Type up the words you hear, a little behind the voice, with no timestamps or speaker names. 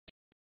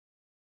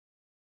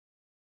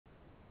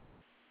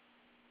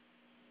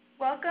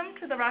Welcome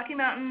to the Rocky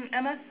Mountain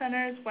MS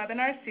Center's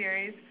webinar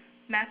series,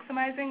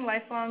 Maximizing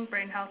Lifelong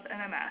Brain Health in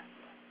MS.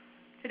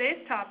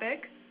 Today's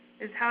topic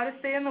is how to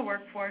stay in the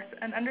workforce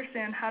and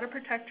understand how to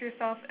protect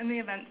yourself in the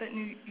event that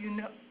you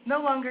no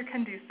longer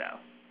can do so.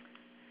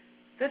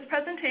 This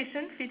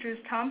presentation features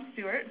Tom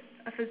Stewart,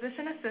 a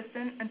physician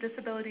assistant and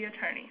disability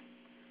attorney.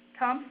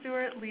 Tom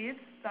Stewart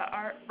leads the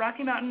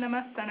Rocky Mountain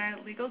MS Center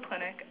Legal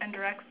Clinic and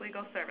directs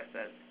legal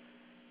services.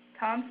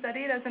 Tom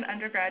studied as an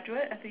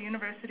undergraduate at the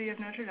University of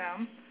Notre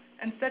Dame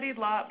and studied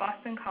law at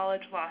Boston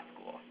College Law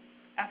School.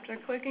 After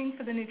clerking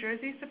for the New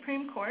Jersey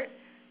Supreme Court,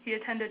 he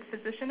attended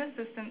physician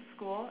assistant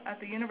school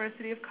at the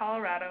University of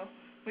Colorado,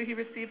 where he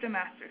received a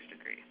master's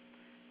degree.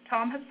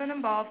 Tom has been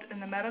involved in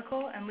the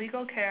medical and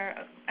legal care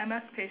of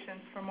MS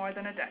patients for more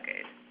than a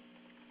decade.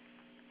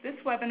 This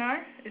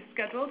webinar is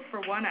scheduled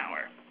for 1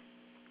 hour.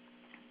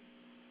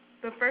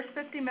 The first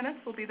 50 minutes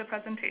will be the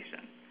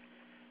presentation.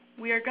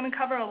 We are going to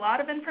cover a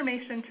lot of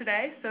information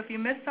today, so if you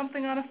missed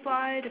something on a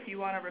slide, if you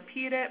want to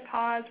repeat it,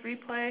 pause,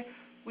 replay,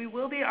 we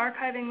will be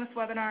archiving this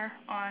webinar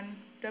on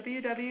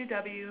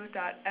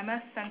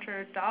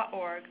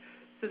www.mscenter.org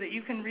so that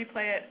you can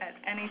replay it at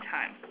any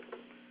time.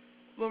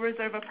 We'll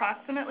reserve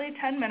approximately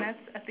 10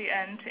 minutes at the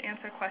end to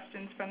answer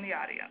questions from the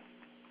audience.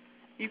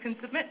 You can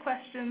submit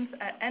questions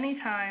at any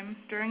time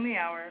during the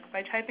hour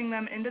by typing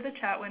them into the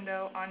chat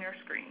window on your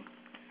screen.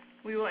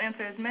 We will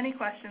answer as many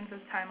questions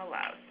as time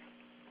allows.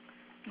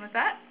 And with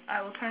that,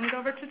 I will turn it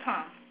over to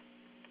Tom.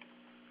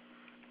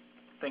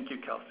 Thank you,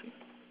 Kelsey.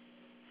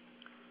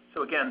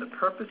 So again, the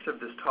purpose of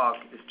this talk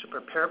is to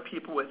prepare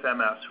people with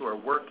MS who are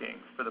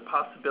working for the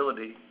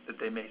possibility that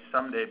they may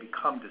someday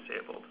become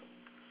disabled.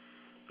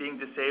 Being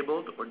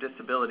disabled or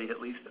disability,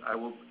 at least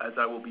as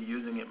I will be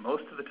using it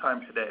most of the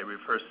time today,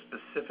 refers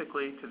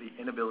specifically to the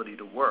inability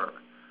to work,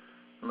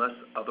 unless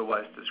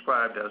otherwise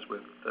described as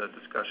with the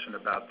discussion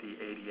about the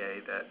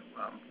ADA that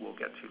we'll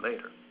get to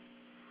later.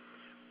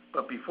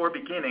 But before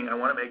beginning, I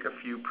want to make a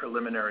few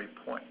preliminary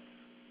points.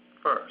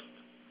 First,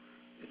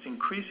 it's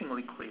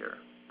increasingly clear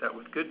that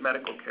with good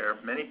medical care,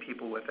 many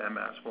people with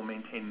MS will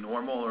maintain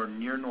normal or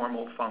near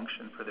normal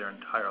function for their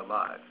entire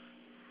lives.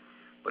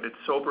 But it's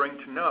sobering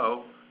to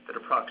know that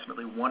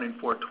approximately 1 in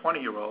 4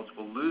 20-year-olds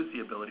will lose the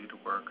ability to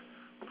work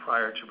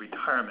prior to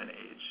retirement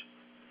age,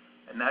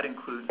 and that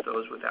includes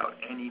those without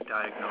any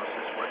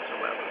diagnosis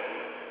whatsoever.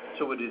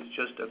 So it is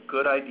just a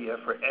good idea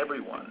for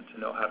everyone to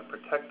know how to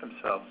protect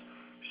themselves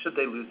should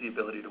they lose the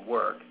ability to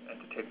work, and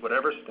to take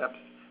whatever steps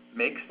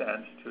make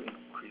sense to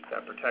increase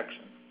that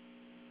protection.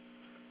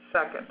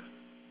 Second,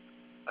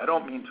 I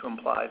don't mean to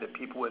imply that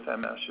people with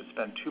MS should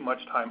spend too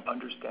much time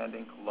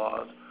understanding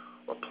laws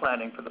or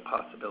planning for the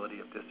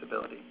possibility of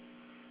disability.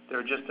 There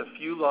are just a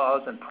few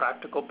laws and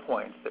practical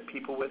points that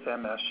people with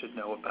MS should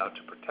know about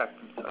to protect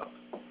themselves.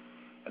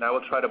 And I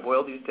will try to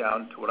boil these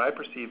down to what I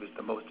perceive as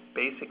the most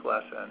basic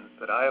lessons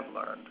that I have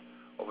learned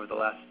over the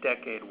last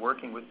decade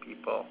working with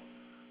people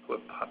who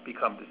have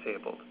become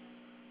disabled.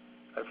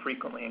 I've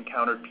frequently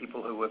encountered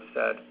people who have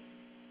said,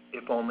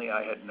 "If only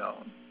I had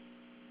known."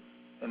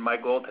 And my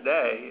goal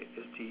today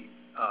is to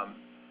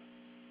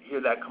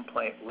hear that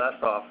complaint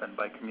less often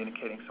by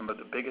communicating some of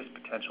the biggest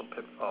potential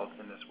pitfalls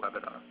in this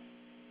webinar.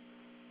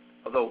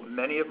 Although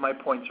many of my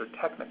points are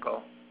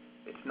technical,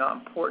 it's not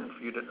important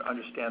for you to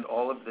understand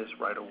all of this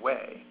right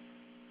away.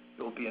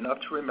 It will be enough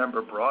to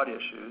remember broad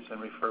issues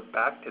and refer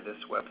back to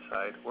this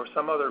website or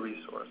some other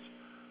resource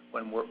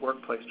when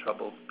workplace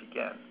troubles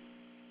begin.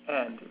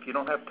 And if you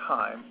don't have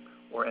time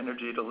or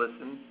energy to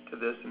listen to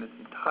this in its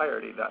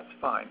entirety, that's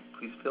fine.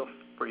 Please feel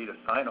free to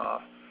sign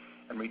off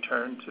and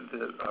return to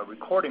the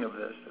recording of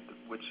this,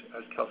 which,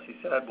 as Kelsey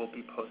said, will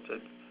be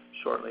posted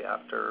shortly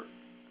after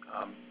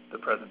the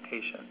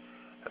presentation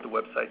at the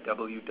website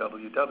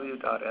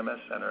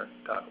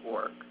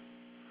www.mscenter.org.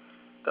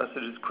 Thus,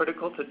 it is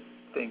critical to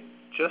think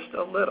just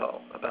a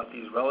little about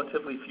these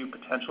relatively few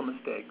potential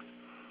mistakes,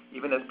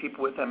 even as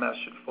people with MS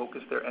should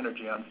focus their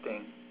energy on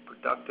staying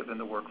productive in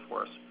the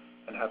workforce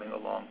and having a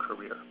long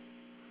career.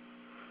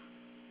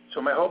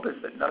 So my hope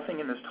is that nothing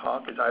in this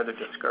talk is either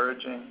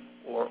discouraging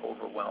or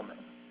overwhelming.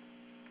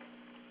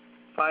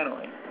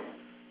 Finally,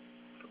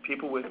 for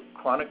people with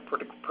chronic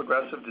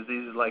progressive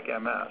diseases like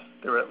MS,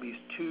 there are at least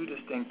 2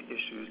 distinct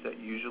issues that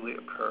usually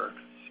occur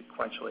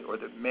sequentially or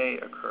that may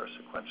occur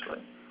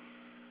sequentially.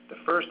 The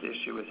first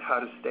issue is how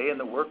to stay in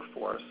the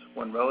workforce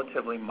when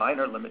relatively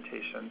minor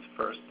limitations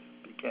first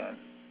begin.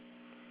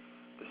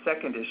 The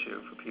second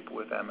issue for people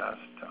with MS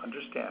to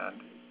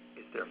understand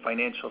is their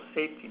financial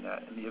safety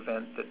net in the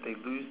event that they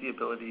lose the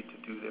ability to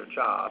do their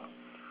job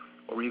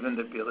or even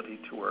the ability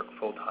to work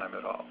full-time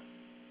at all.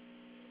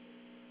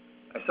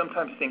 I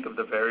sometimes think of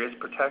the various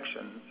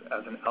protections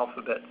as an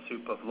alphabet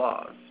soup of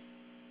laws,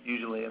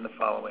 usually in the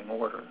following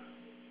order: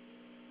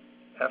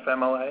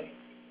 FMLA,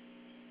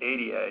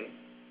 ADA,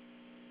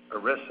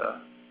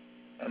 ERISA,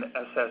 and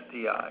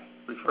SSDI,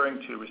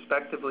 referring to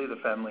respectively the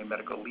Family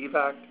Medical Leave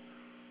Act,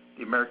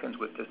 the Americans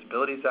with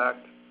Disabilities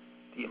Act,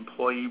 the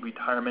Employee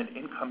Retirement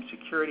Income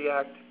Security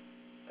Act,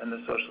 and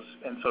the Social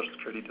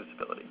Security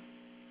Disability.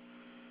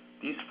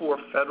 These 4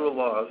 federal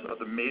laws are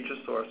the major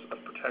source of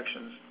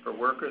protections for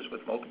workers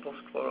with multiple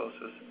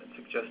sclerosis and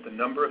suggest a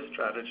number of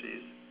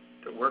strategies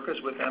that workers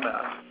with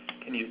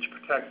MS can use to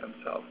protect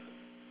themselves.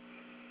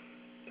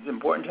 It's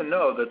important to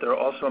know that there are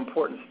also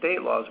important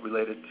state laws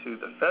related to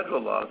the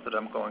federal laws that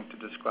I'm going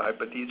to describe,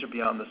 but these are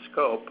beyond the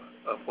scope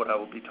of what I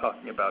will be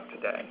talking about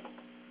today.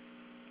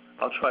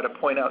 I'll try to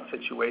point out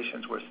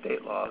situations where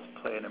state laws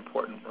play an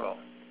important role.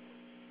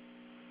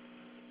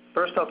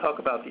 First, I'll talk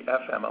about the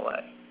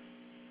FMLA.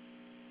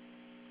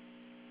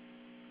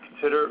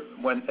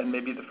 And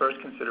maybe the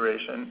first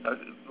consideration,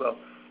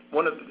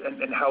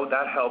 and how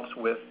that helps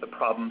with the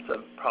problems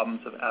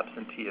of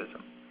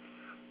absenteeism.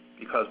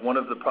 Because one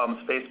of the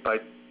problems faced by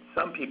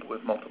some people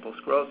with multiple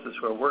sclerosis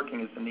who are working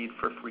is the need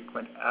for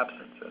frequent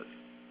absences.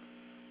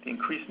 The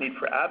increased need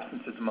for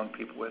absences among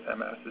people with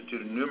MS is due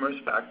to numerous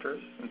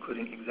factors,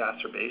 including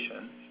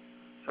exacerbations,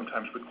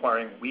 sometimes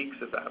requiring weeks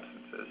of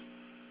absences,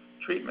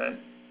 treatment,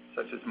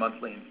 such as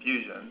monthly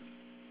infusions,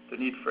 the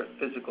need for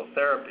physical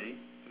therapy,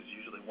 there's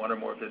usually 1 or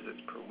more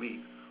visits per week,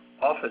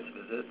 office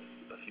visits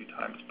a few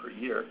times per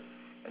year,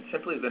 and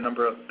simply the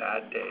number of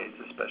bad days,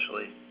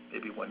 especially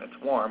maybe when it's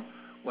warm,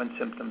 when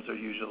symptoms are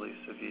usually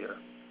severe.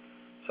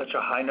 Such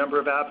a high number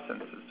of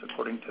absences,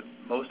 according to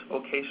most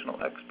vocational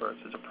experts,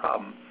 is a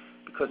problem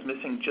because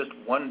missing just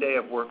 1 day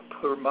of work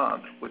per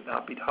month would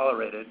not be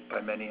tolerated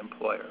by many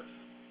employers.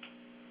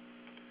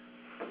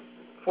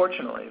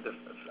 Fortunately, the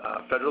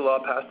federal law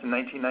passed in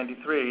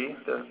 1993,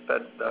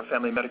 the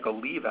Family Medical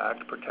Leave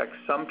Act, protects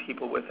some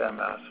people with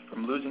MS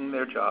from losing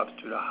their jobs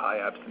due to high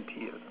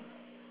absenteeism.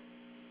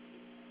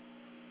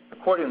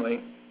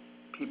 Accordingly,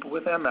 people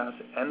with MS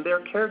and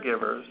their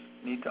caregivers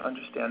need to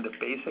understand the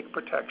basic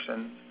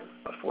protections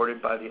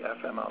afforded by the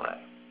FMLA.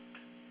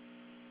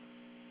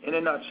 In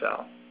a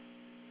nutshell,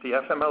 the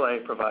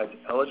FMLA provides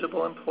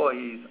eligible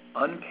employees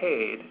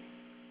unpaid,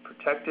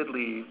 protected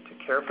leave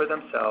to care for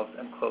themselves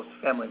and close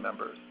family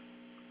members.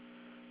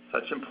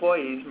 Such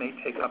employees may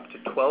take up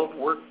to 12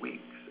 work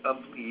weeks of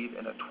leave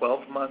in a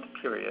 12-month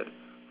period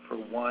for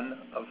one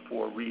of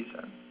 4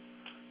 reasons.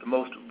 The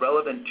most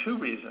relevant 2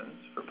 reasons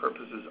for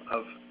purposes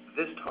of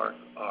this talk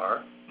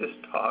are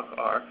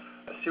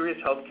a serious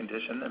health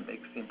condition that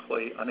makes the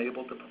employee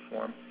unable to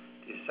perform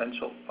the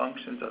essential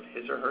functions of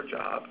his or her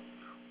job,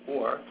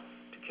 or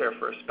to care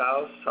for a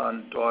spouse,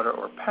 son, daughter,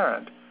 or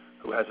parent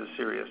who has a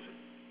serious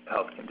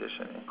health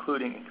condition,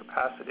 including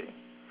incapacity.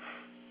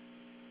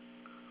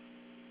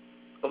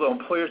 Although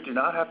employers do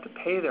not have to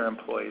pay their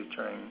employees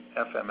during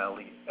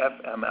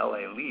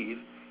FMLA leave,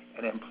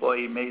 an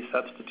employee may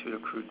substitute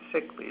accrued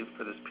sick leave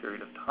for this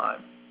period of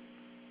time.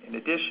 In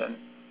addition,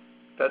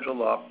 federal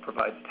law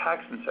provides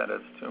tax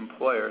incentives to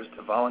employers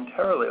to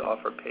voluntarily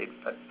offer paid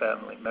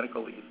family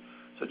medical leave,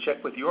 so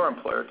check with your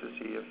employer to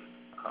see if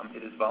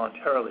it is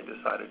voluntarily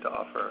decided to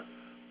offer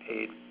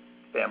paid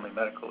family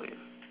medical leave.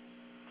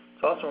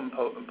 It's also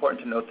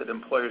important to note that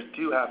employers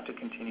do have to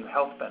continue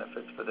health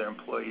benefits for their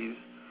employees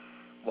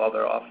while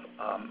they're off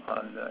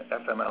on the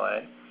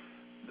FMLA,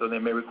 though they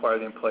may require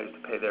the employees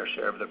to pay their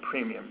share of the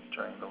premiums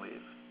during the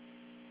leave.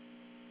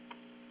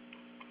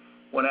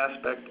 One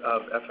aspect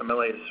of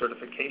FMLA is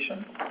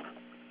certification.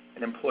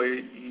 An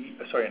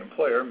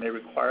employer may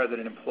require that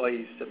an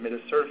employee submit a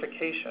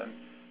certification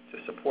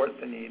to support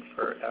the need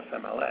for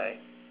FMLA,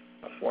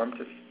 a form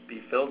to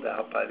be filled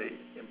out by the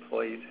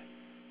employee's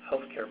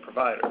healthcare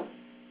provider.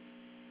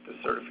 The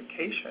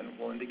certification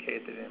will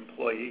indicate that an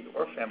employee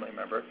or family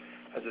member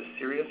has a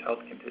serious health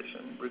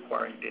condition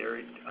requiring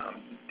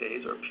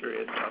days or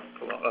periods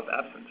of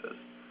absences.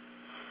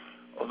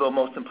 Although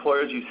most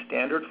employers use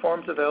standard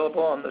forms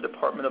available on the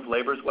Department of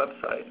Labor's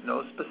website,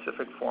 no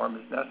specific form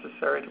is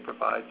necessary to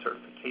provide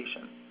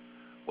certification.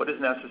 What is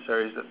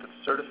necessary is that the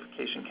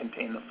certification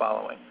contain the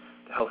following: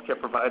 the healthcare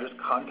provider's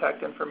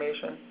contact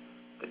information,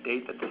 the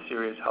date that the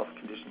serious health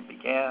condition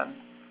began,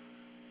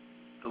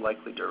 the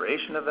likely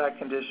duration of that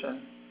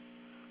condition,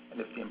 and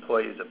if the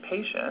employee is a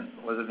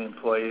patient, whether the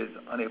employee is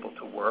unable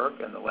to work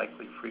and the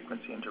likely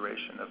frequency and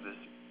duration of this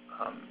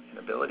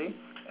inability,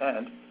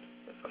 and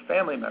if a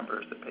family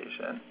member is the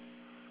patient,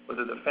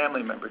 whether the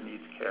family member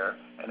needs care,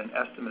 and an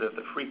estimate of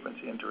the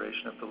frequency and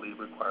duration of the leave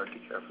required to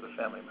care for the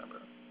family member.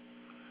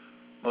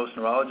 Most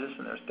neurologists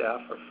and their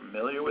staff are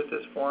familiar with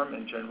this form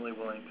and generally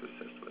willing to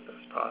assist with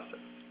this process.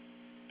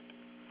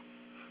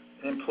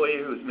 An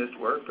employee who has missed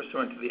work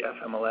pursuant to the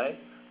FMLA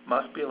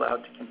must be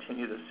allowed to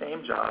continue the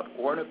same job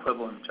or an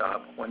equivalent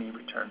job when he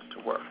returns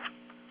to work.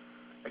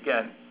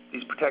 Again,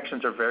 these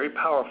protections are very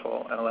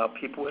powerful and allow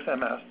people with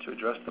MS to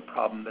address the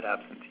problem that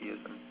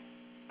absenteeism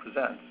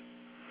presents.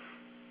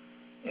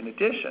 In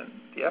addition,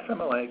 the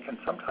FMLA can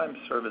sometimes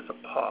serve as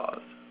a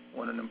pause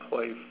when an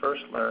employee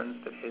first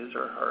learns that his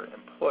or her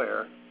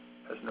employer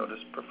has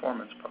noticed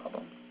performance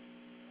problems.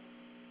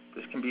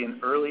 This can be an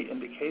early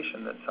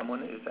indication that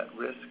someone is at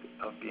risk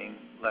of being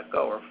let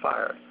go or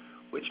fired,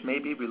 which may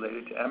be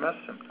related to MS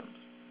symptoms.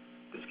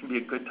 This can be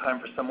a good time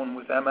for someone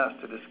with MS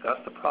to discuss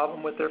the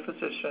problem with their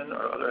physician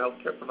or other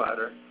healthcare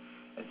provider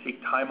and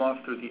seek time off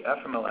through the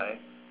FMLA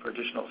for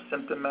additional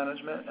symptom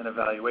management and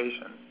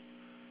evaluation.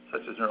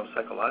 such as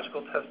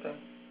neuropsychological testing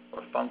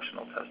or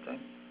functional testing,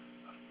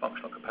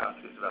 functional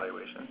capacities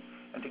evaluation,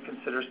 and to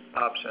consider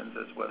options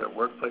as whether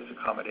workplace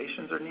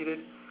accommodations are needed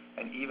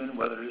and even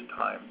whether it is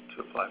time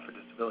to apply for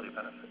disability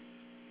benefits.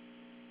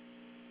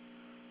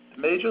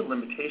 The major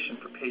limitation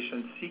for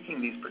patients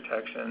seeking these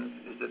protections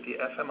is that the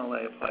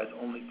FMLA applies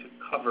only to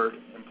covered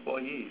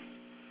employees.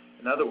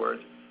 In other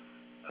words,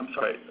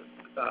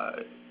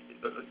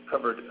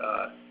 covered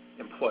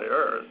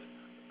employers.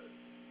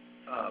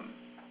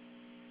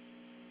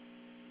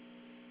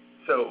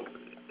 So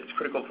it's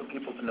critical for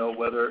people to know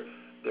whether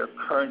their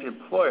current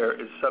employer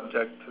is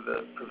subject to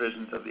the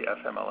provisions of the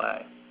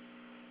FMLA.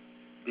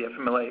 The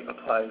FMLA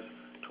applies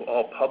to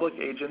all public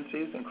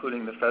agencies,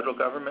 including the federal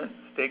government,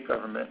 state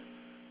government,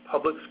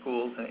 public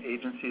schools, and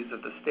agencies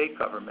of the state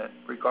government,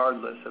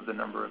 regardless of the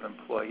number of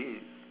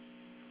employees.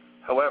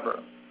 However,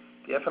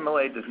 the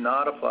FMLA does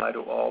not apply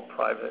to all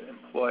private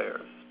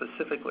employers.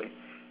 Specifically,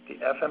 the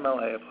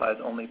FMLA applies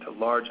only to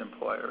large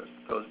employers,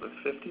 those with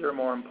 50 or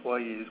more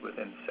employees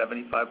within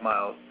 75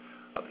 miles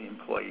of the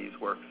employee's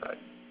work site.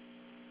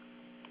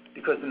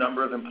 Because the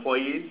number of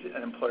employees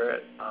an employer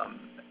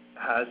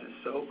has is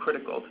so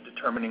critical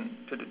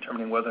to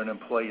determining whether an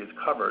employee is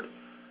covered,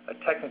 a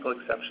technical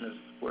exception is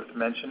worth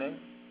mentioning.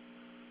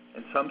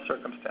 In some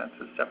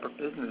circumstances, separate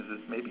businesses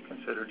may be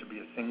considered to be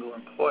a single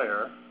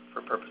employer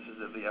for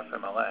purposes of the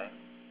FMLA.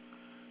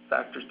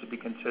 Factors to be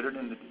considered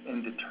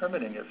in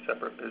determining if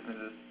separate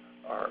businesses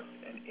are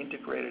an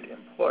integrated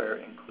employer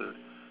include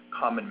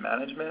common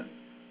management,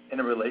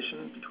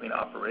 interrelation between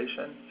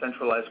operation,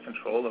 centralized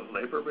control of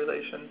labor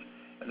relations,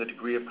 and the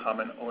degree of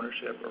common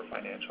ownership or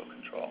financial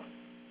control.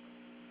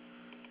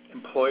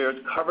 Employers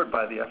covered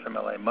by the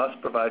FMLA must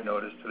provide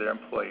notice to their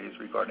employees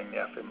regarding the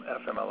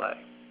FMLA.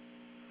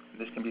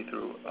 This can be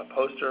through a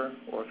poster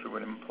or through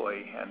an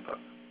employee handbook.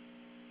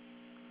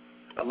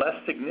 A less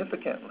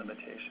significant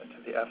limitation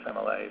to the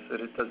FMLA is that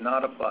it does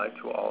not apply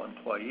to all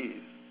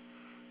employees.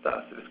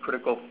 Thus, it is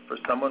critical for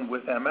someone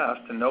with MS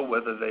to know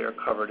whether they are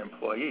covered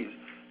employees.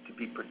 To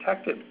be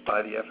protected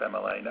by the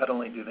FMLA, not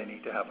only do they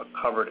need to have a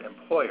covered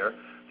employer,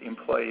 the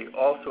employee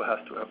also has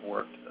to have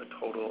worked a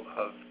total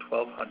of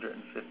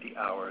 1,250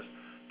 hours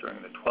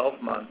during the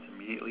 12 months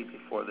immediately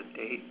before the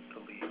date the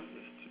leave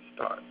is to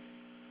start.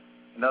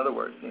 In other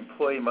words, the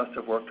employee must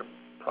have worked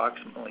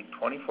approximately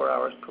 24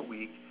 hours per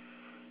week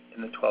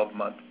in the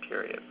 12-month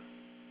period.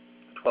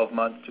 The 12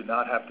 months do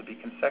not have to be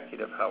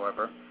consecutive,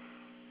 however.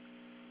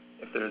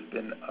 If there has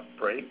been a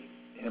break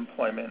in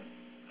employment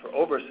for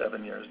over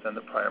 7 years, then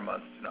the prior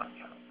months do not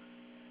count.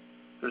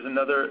 There's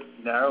another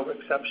narrow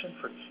exception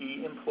for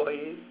key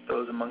employees,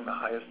 those among the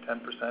highest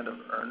 10% of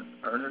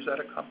earners at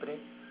a company.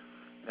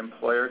 An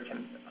employer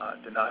can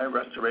deny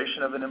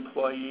restoration of an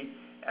employee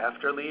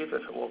after leave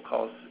if it will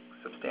cause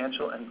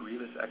substantial and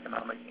grievous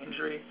economic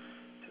injury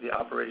to the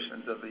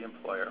operations of the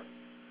employer.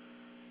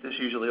 This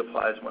usually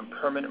applies when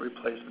permanent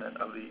replacement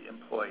of the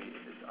employee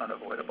is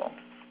unavoidable.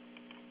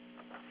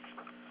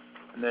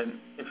 And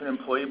then if an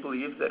employee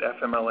believes that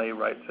FMLA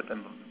rights have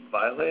been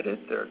violated,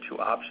 there are two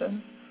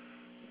options.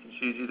 You can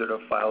choose either to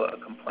file a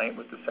complaint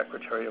with the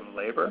Secretary of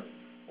Labor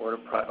or to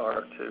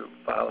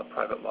file a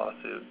private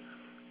lawsuit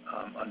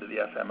under the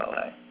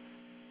FMLA.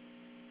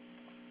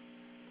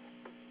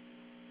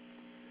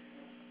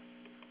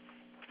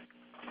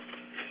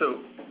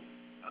 So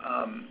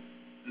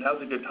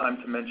now's a good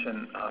time to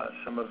mention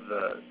some of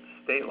the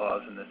state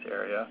laws in this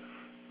area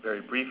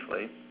very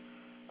briefly.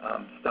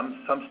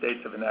 Some states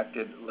have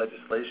enacted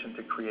legislation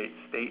to create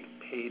state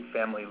paid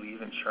family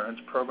leave insurance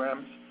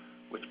programs,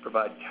 which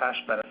provide cash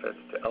benefits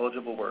to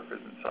eligible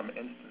workers in some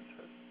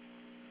instances.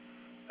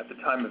 At the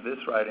time of this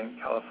writing,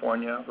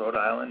 California, Rhode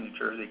Island, New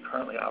Jersey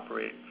currently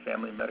operate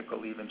family medical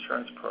leave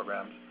insurance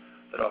programs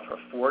that offer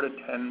 4 to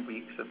 10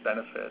 weeks of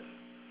benefits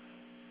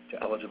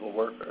to eligible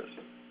workers.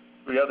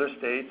 3 other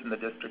states and the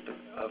District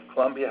of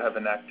Columbia have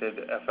enacted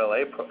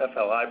FLI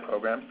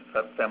programs,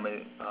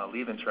 family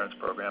leave insurance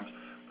programs,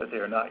 but they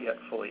are not yet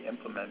fully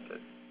implemented.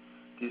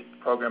 These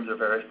programs are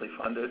variously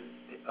funded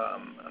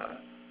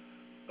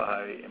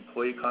by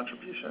employee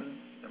contributions,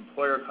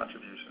 employer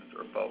contributions,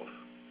 or both.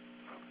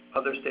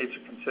 Other states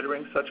are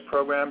considering such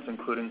programs,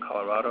 including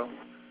Colorado.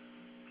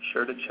 Be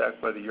sure to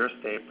check whether your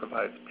state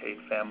provides paid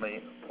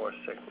family or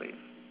sick leave.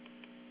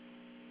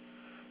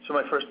 So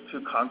my first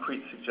 2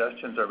 concrete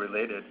suggestions are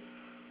related.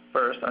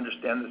 First,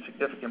 understand the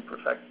significant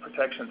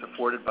protections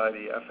afforded by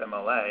the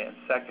FMLA, and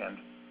second,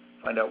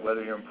 find out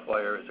whether your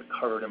employer is a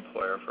covered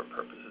employer for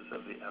purposes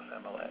of the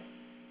FMLA.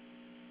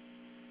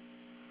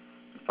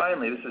 And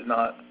finally, this is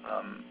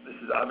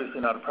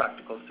obviously not a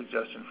practical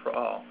suggestion for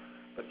all,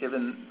 but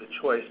given the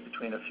choice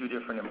between a few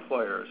different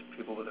employers,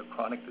 people with a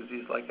chronic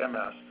disease like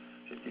MS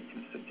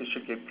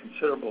should give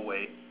considerable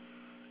weight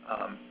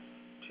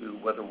to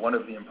whether one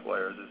of the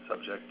employers is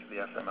subject to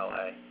the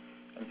FMLA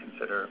and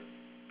consider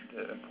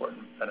the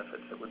important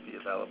benefits that would be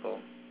available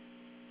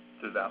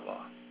through that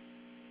law.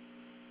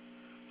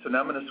 So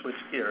now I'm going to switch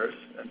gears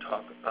and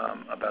talk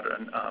about,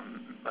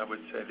 I would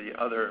say, the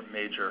other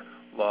major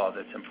law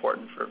that's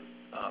important for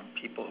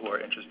people who are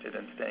interested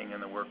in staying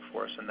in the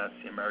workforce, and that's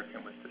the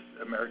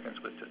Americans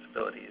with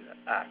Disabilities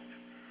Act.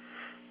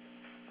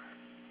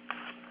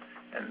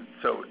 And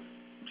so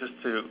just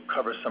to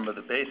cover some of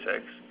the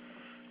basics,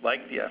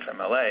 like the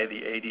FMLA,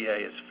 the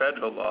ADA is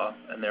federal law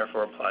and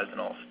therefore applies in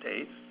all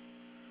states.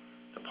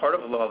 The part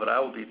of the law that I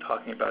will be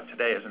talking about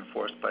today is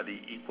enforced by the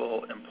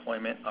Equal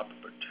Employment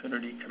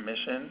Opportunity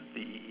Commission,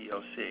 the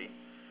EEOC,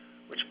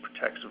 which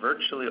protects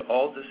virtually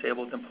all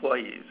disabled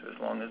employees as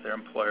long as their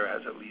employer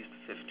has at least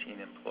 15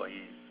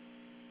 employees.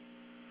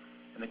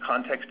 In the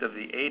context of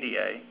the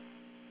ADA,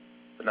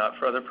 but not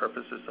for other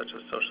purposes such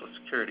as Social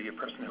Security, a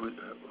person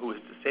who is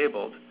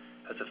disabled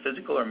has a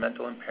physical or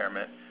mental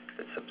impairment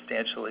that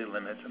substantially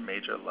limits a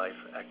major life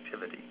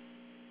activity.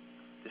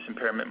 This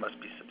impairment must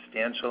be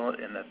substantial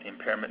in that the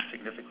impairment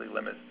significantly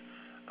limits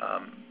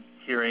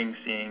hearing,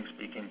 seeing,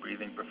 speaking,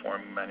 breathing,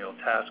 performing manual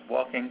tasks,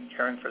 walking,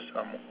 caring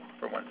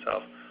for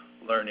oneself,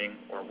 learning,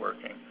 or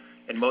working.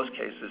 In most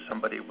cases,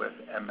 somebody with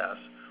MS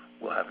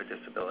will have a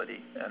disability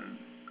and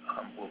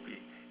will be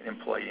an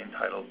employee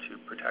entitled to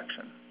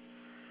protection.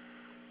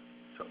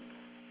 So,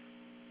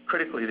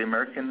 critically, the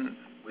Americans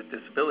with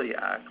Disabilities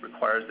Act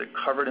requires that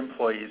covered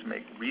employees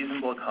make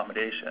reasonable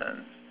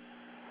accommodations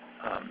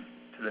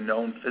to the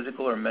known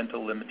physical or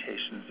mental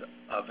limitations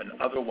of an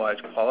otherwise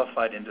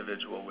qualified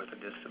individual with a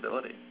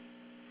disability.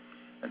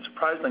 And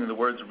surprisingly, the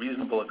words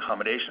reasonable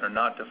accommodation are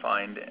not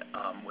defined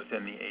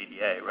within the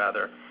ADA.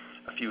 Rather,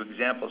 a few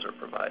examples are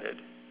provided,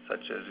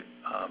 such as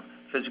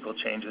physical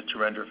changes to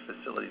render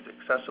facilities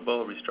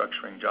accessible,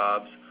 restructuring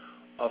jobs,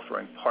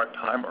 offering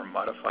part-time or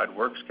modified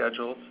work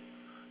schedules,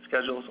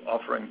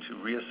 offering to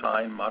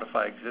reassign,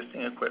 modify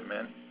existing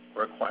equipment,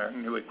 or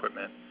acquiring new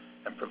equipment,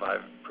 and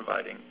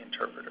providing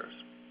interpreters.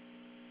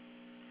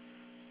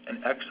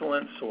 An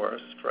excellent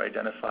source for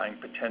identifying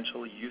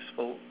potential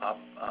useful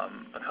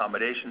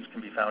accommodations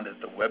can be found at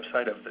the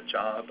website of the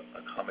Job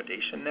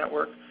Accommodation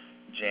Network,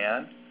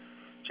 JAN.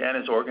 JAN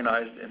is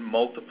organized in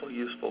multiple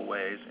useful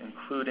ways,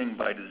 including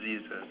by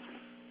diseases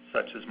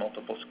such as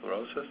multiple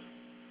sclerosis.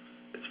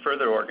 It's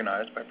further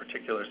organized by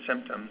particular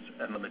symptoms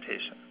and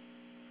limitations.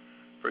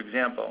 For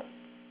example,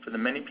 for the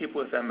many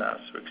people with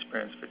MS who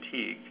experience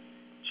fatigue,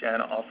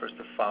 JAN offers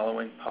the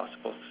following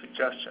possible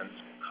suggestions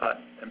cut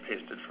and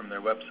pasted from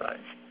their website.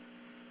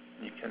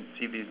 And you can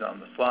see these on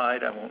the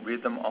slide. I won't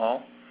read them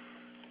all,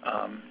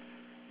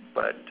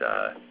 but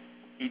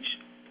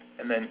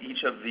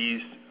each of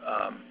these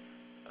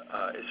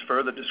is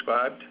further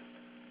described.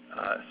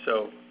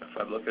 So if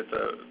I look at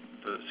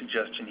the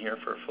suggestion here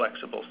for a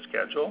flexible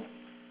schedule,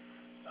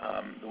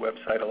 the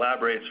website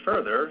elaborates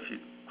further. If you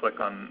click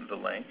on the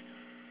link,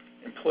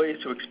 employees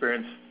who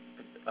experience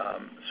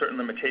certain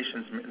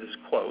limitations, this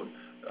quote,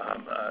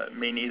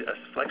 may need a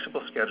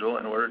flexible schedule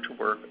in order to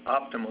work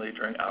optimally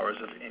during hours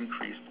of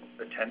increased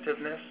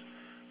attentiveness.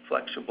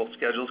 Flexible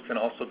schedules can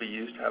also be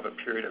used to have a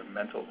period of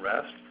mental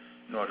rest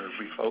in order to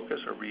refocus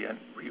or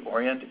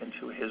reorient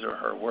into his or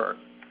her work.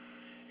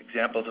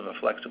 Examples of a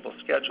flexible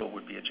schedule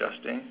would be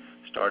adjusting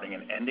starting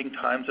and ending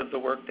times of the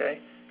workday,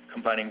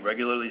 combining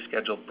regularly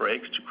scheduled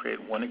breaks to create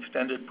one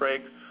extended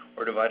break,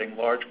 or dividing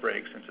large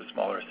breaks into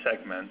smaller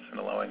segments and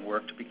allowing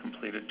work to be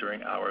completed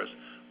during hours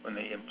when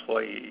the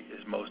employee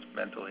is most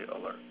mentally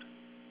alert.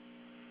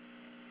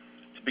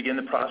 To begin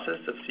the process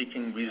of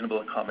seeking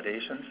reasonable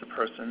accommodations, the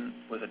person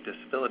with a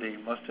disability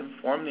must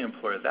inform the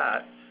employer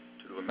that,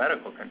 due to a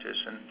medical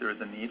condition, there is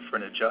a need for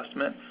an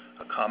adjustment,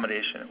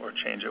 accommodation, or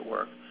change at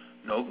work.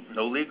 No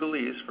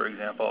legalese, for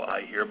example,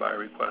 I hereby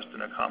request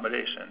an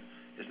accommodation,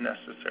 is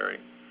necessary.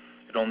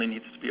 It only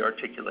needs to be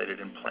articulated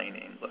in plain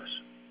English.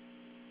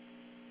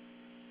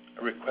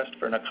 A request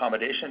for an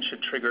accommodation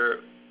should trigger,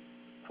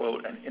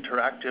 quote, an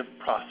interactive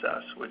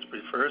process which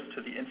refers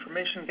to the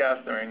information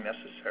gathering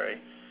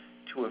necessary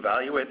to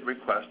evaluate the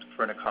request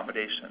for an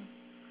accommodation.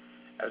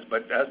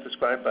 As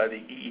described by the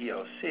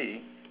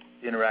EEOC,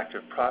 the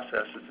interactive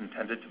process is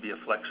intended to be a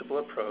flexible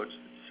approach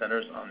that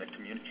centers on the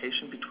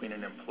communication between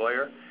an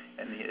employer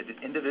and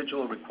the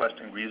individual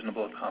requesting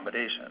reasonable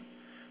accommodation.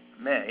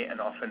 May,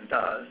 and often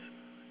does,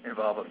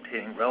 involve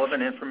obtaining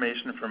relevant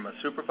information from a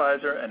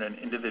supervisor and an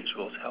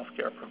individual's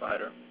healthcare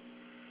provider.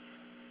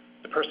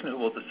 The person who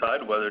will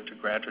decide whether to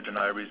grant or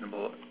deny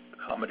reasonable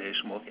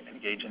accommodation will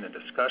engage in a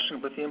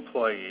discussion with the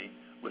employee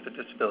with a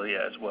disability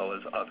as well as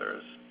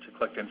others to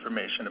collect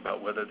information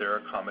about whether there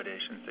are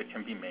accommodations that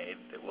can be made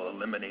that will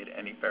eliminate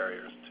any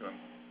barriers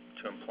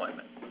to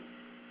employment.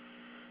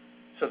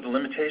 So the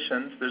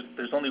limitations,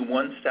 there's only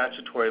one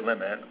statutory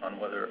limit on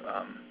whether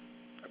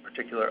a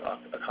particular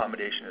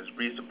accommodation is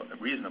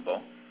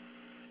reasonable.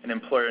 An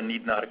employer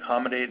need not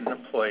accommodate an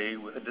employee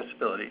with a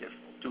disability if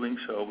doing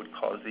so would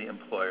cause the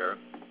employer,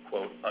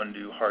 quote,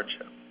 undue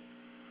hardship.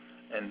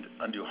 And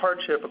undue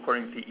hardship,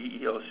 according to the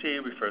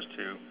EEOC, refers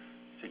to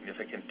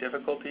significant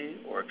difficulty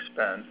or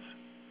expense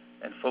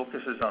and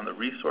focuses on the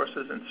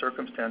resources and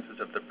circumstances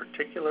of the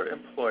particular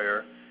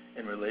employer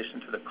in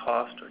relation to the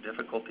cost or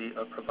difficulty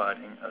of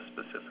providing a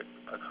specific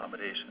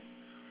accommodation.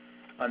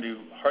 undue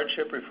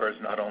hardship refers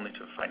not only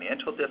to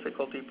financial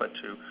difficulty, but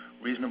to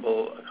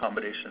reasonable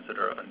accommodations that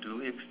are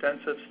unduly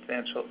extensive,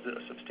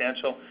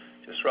 substantial,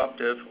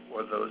 disruptive,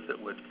 or those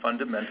that would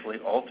fundamentally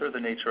alter the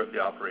nature of the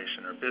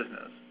operation or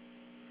business.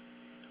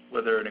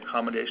 Whether an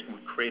accommodation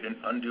would create an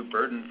undue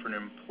burden for an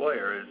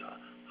employer is a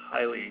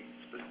highly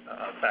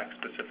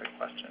fact-specific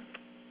question.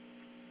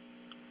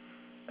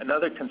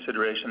 Another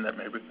consideration that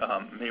may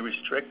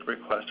restrict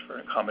requests for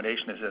an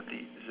accommodation is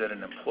that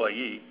an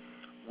employee,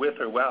 with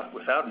or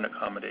without an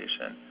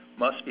accommodation,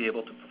 must be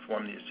able to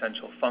perform the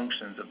essential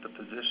functions of the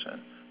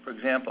position. For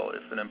example,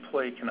 if an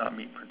employee cannot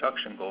meet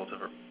production goals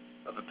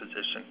of a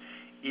position,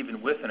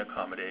 even with an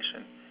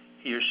accommodation,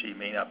 he or she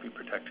may not be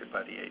protected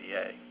by the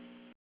ADA.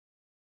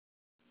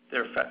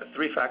 There are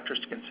three factors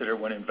to consider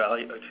when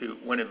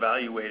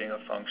evaluating a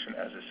function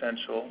as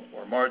essential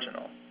or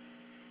marginal: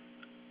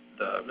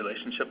 the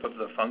relationship of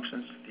the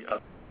functions to the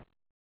other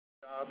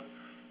job,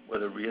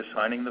 whether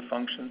reassigning the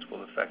functions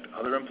will affect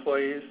other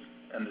employees,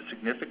 and the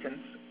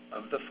significance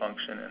of the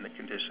function and the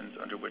conditions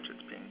under which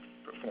it's being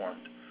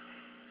performed.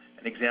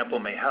 An example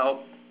may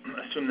help.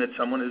 Assume that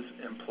someone is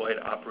employed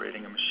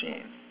operating a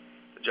machine.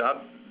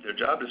 Their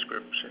job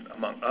description,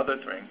 among other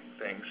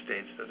things,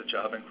 states that the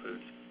job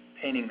includes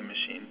painting the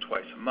machine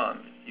twice a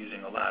month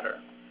using a ladder.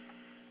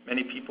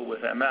 Many people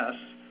with MS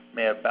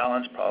may have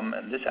balance problem,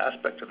 and this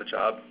aspect of the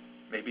job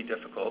may be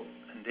difficult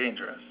and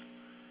dangerous.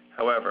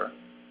 However,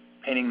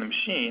 painting the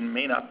machine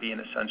may not be an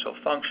essential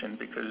function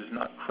because it is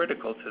not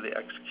critical to the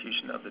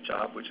execution of the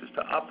job, which is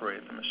to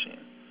operate the machine.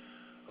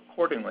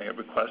 Accordingly, a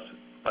request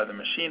by the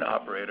machine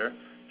operator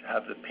to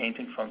have the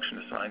painting function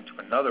assigned to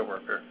another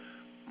worker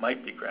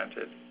might be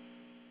granted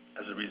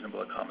as a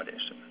reasonable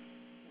accommodation.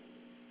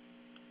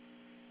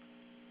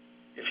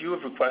 If you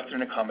have requested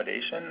an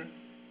accommodation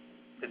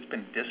that's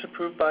been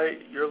disapproved by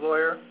your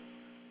lawyer,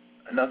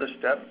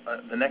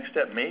 the next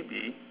step may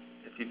be,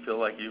 if you feel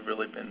like you've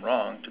really been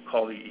wrong, to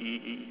call the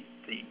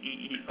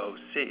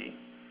EEOC.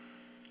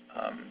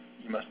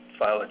 You must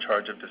file a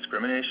charge of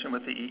discrimination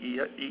with the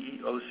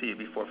EEOC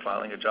before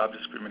filing a job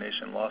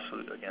discrimination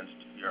lawsuit against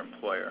your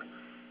employer.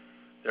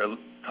 There are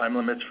time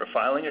limits for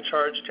filing a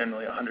charge,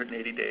 generally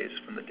 180 days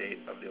from the date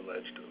of the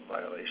alleged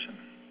violation.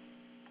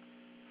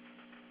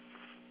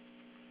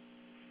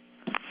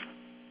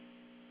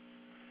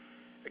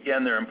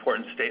 Again, there are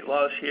important state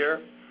laws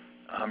here.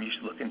 You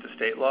should look into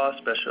state law,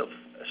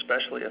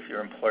 especially if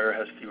your employer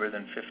has fewer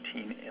than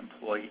 15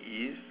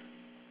 employees.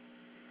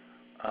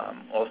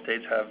 All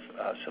states have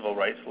civil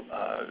rights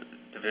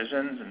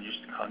divisions, and you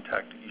should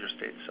contact your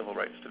state civil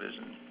rights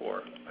division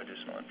for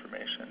additional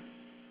information.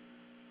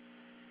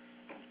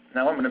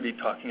 Now I'm going to be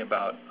talking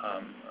about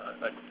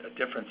a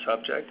different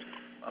subject.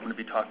 I'm going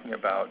to be talking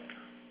about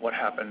what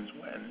happens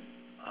when,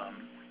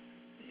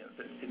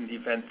 in the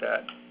event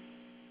that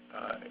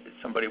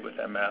somebody with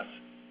MS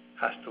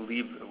has to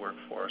leave the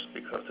workforce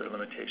because their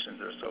limitations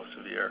are so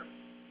severe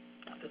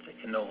that they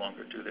can no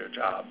longer do their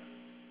job.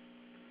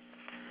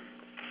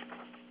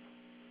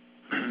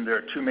 There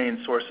are two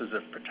main sources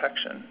of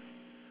protection,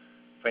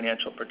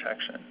 financial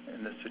protection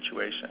in this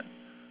situation: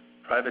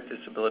 private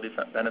disability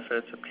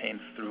benefits obtained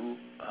through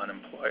an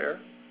employer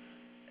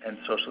and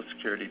Social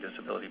Security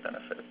disability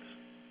benefits.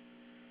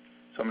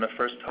 So I'm going to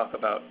first talk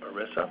about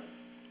ERISA.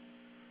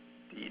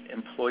 The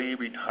Employee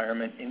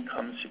Retirement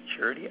Income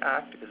Security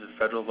Act is a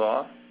federal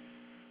law.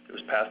 It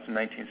was passed in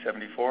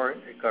 1974.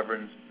 It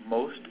governs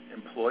most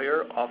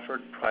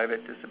employer-offered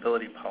private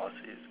disability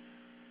policies.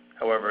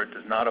 However, it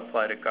does not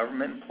apply to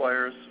government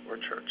employers or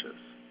churches.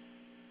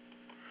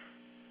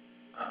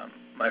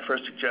 My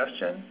first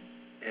suggestion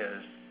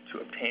is to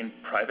obtain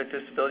private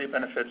disability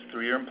benefits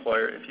through your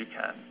employer if you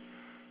can.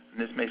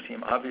 And this may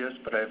seem obvious,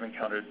 but I've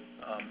encountered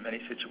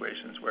many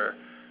situations where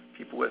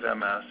people with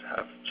MS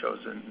have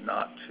chosen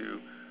not to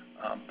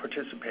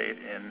participate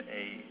in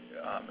a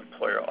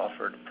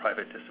employer-offered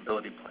private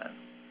disability plan.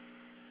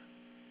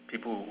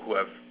 People who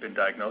have been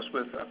diagnosed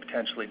with a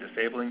potentially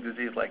disabling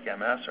disease like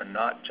MS are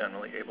not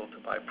generally able to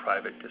buy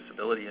private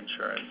disability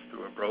insurance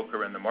through a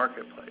broker in the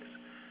marketplace.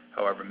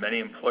 However, many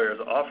employers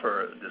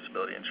offer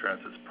disability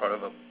insurance as part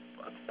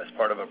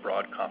of a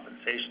broad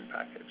compensation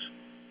package.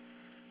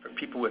 For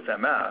people with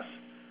MS,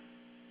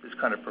 this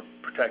kind of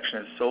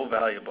protection is so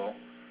valuable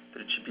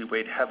that it should be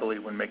weighed heavily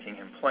when making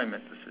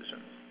employment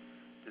decisions.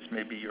 This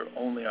may be your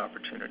only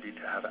opportunity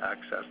to have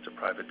access to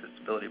private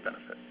disability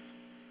benefits.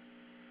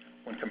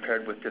 When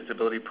compared with the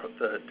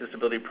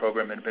disability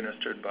program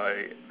administered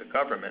by the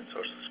government,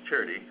 Social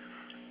Security,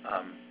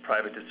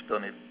 private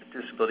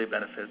disability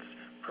benefits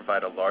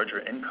provide a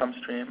larger income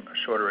stream, a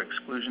shorter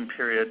exclusion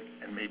period,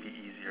 and may be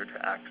easier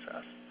to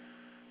access.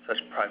 Such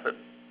private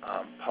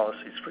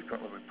policies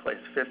frequently replace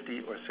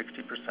 50 or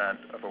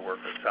 60% of a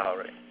worker's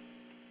salary.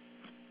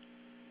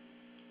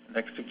 The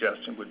next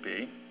suggestion would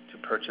be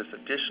to purchase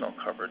additional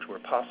coverage where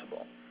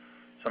possible.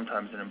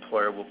 Sometimes an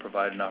employer will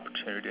provide an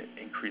opportunity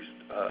to increase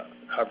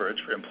coverage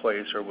for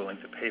employees who are willing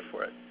to pay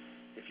for it.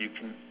 If you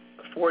can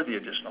afford the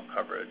additional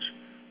coverage,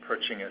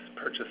 purchasing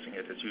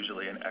it is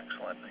usually an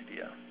excellent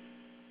idea.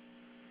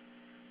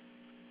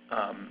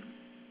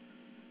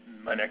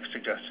 My next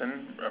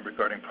suggestion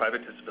regarding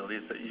private disability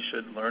is that you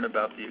should learn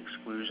about the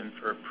exclusion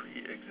for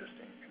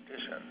pre-existing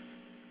conditions.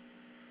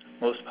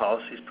 Most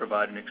policies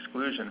provide an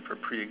exclusion for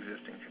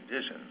pre-existing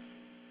conditions.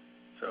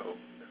 So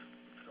if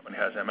someone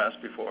has MS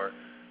before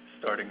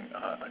starting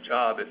a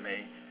job, it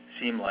may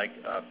seem like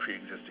a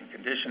pre-existing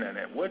condition, and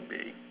it would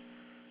be.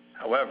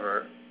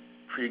 However,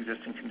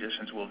 pre-existing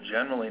conditions will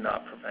generally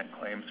not prevent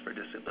claims for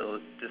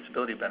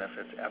disability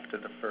benefits after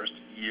the first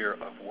year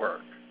of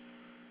work.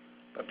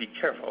 But be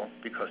careful,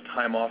 because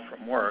time off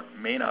from work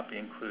may not be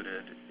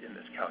included in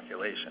this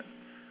calculation.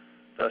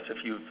 Thus,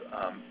 if you've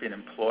been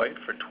employed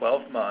for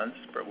 12 months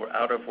but were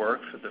out of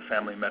work for the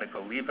Family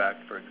Medical Leave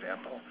Act, for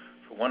example,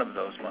 for one of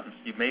those months,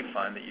 you may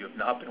find that you have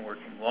not been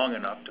working long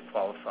enough to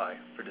qualify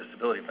for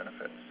disability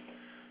benefits.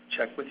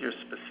 Check with your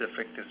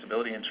specific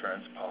disability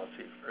insurance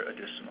policy for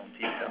additional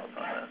details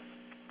on this.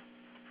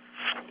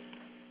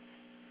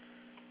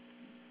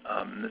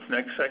 This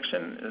next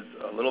section is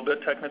a little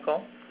bit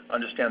technical.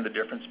 Understand the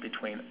difference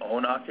between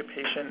own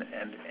occupation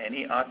and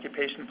any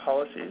occupation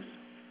policies.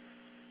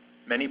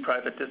 Many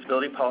private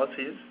disability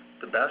policies,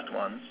 the best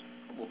ones,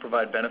 will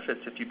provide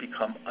benefits if you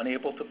become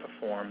unable to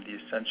perform the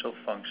essential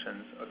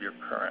functions of your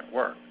current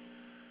work.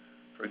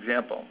 For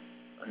example,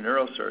 a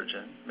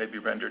neurosurgeon may be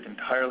rendered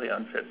entirely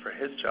unfit for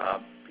his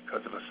job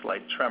because of a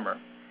slight tremor.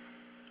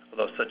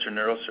 Although such a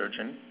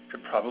neurosurgeon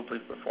could probably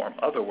perform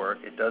other work,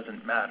 it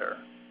doesn't matter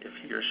if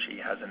he or she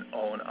has an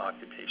own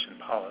occupation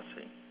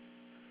policy.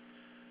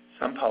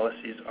 Some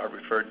policies are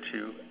referred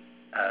to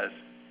as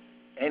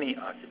any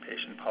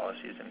occupation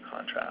policies in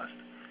contrast,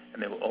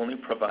 and they will only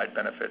provide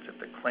benefits if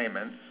the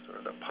claimants,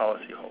 or the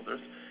policyholders,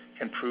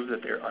 can prove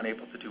that they are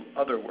unable to do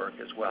other work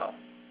as well.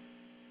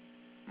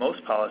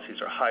 Most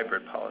policies are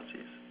hybrid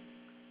policies.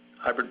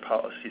 Hybrid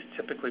policies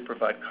typically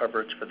provide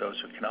coverage for those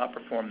who cannot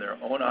perform their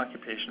own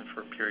occupation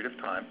for a period of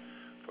time,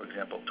 for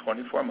example,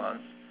 24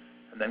 months,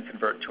 and then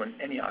convert to an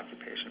any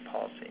occupation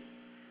policy.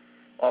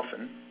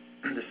 Often,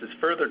 this is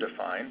further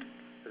defined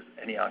as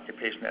any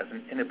occupation has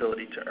an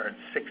inability to earn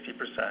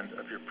 60%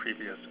 of your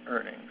previous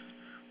earnings,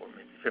 or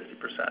maybe 50%,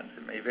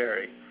 it may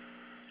vary.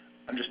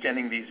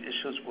 Understanding these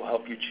issues will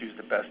help you choose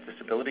the best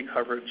disability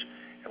coverage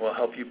and will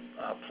help you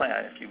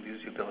plan if you lose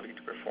the ability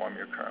to perform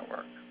your current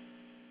work.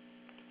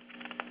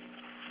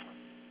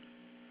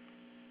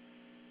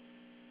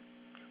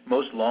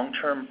 Most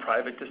long-term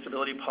private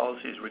disability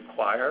policies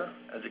require,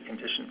 as a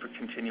condition for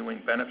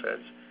continuing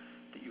benefits,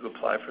 that you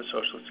apply for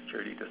Social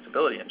Security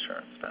disability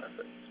insurance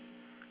benefits.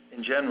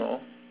 In general,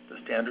 the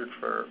standard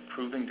for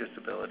proving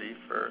disability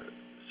for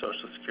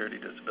Social Security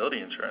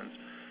disability insurance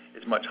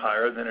is much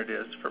higher than it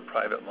is for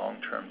private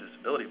long-term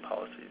disability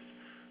policies.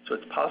 So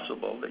it's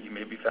possible that you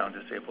may be found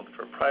disabled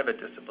for private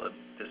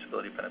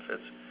disability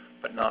benefits,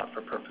 but not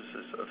for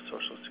purposes of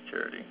Social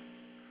Security.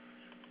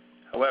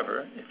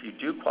 However, if you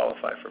do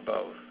qualify for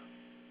both,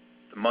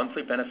 the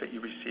monthly benefit you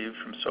receive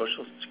from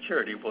Social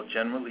Security will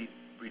generally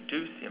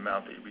reduce the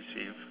amount that you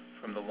receive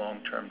from the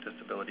long-term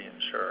disability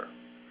insurer.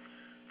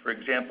 For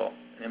example,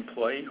 an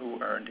employee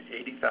who earned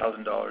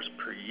 $80,000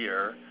 per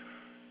year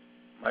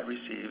might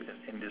receive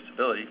in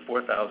disability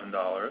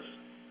 $4,000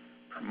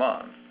 per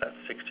month. That's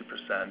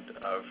 60%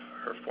 of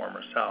her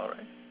former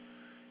salary.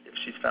 If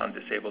she's found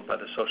disabled by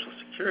the Social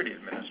Security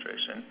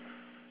Administration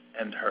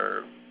and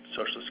her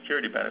Social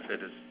Security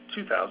benefit is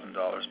 $2,000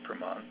 per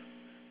month,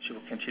 she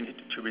will continue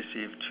to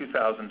receive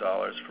 $2,000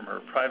 from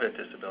her private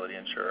disability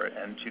insurer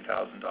and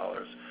 $2,000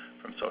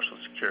 from Social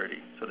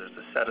Security. So there's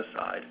a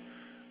set-aside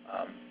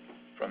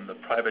from the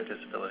private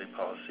disability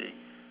policy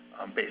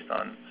based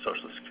on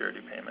Social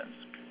Security payments.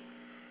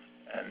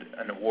 And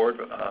an award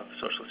of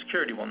Social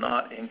Security will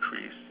not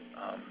increase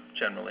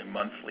generally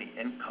monthly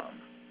income.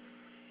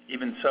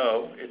 Even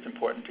so, it's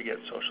important to get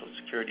Social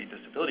Security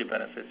disability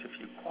benefits if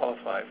you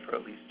qualify for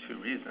at least two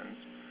reasons.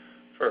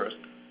 First,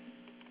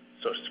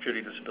 Social Security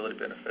disability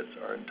benefits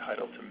are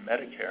entitled to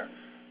Medicare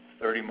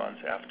 30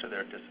 months after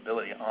their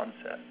disability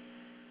onset.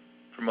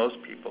 For most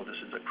people, this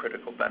is a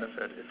critical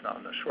benefit, if not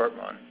in the short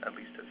run, at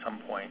least at some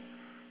point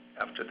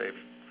after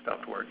they've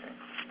stopped working.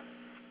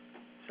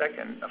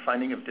 Second, a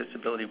finding of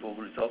disability will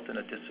result in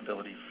a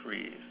disability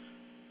freeze.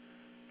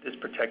 This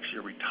protects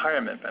your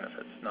retirement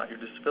benefits, not your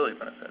disability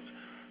benefits,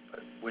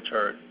 which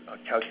are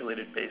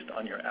calculated based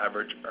on your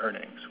average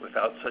earnings.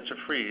 Without such a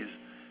freeze,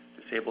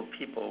 disabled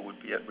people would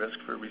be at risk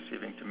for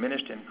receiving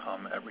diminished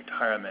income at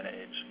retirement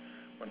age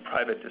when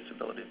private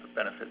disability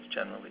benefits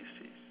generally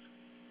cease.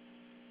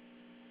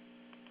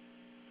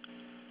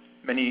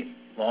 Many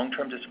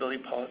long-term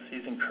disability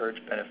policies encourage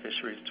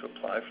beneficiaries to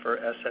apply for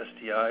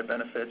SSDI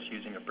benefits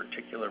using a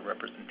particular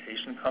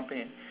representation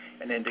company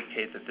and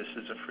indicate that this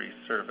is a free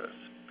service.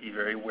 Be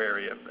very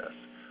wary of this.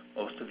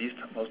 Most of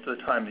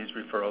the time, these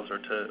referrals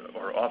are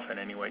or often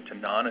anyway, to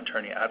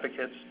non-attorney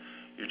advocates.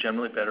 You're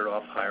generally better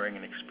off hiring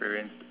an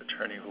experienced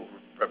attorney who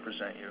will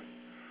represent you.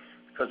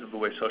 Because of the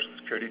way Social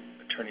Security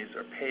attorneys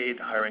are paid,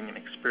 hiring an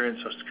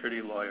experienced Social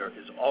Security lawyer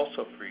is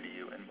also free to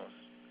you in most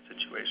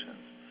situations.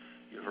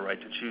 You have a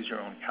right to choose your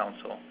own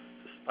counsel,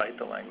 despite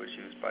the language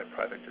used by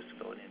private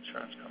disability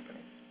insurance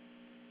companies.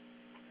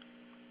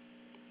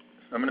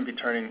 I'm going to be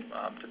turning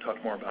to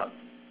talk more about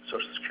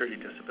Social Security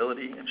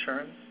disability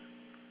insurance,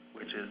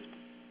 which is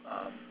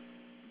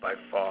by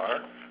far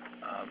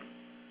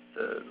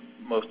the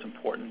most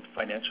important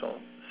financial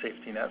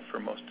safety net for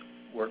most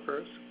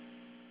workers.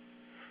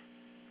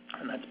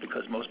 And that's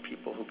because most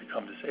people who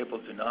become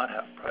disabled do not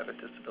have private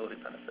disability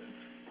benefits.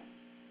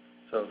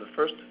 So the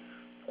first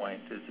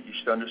point is that you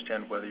should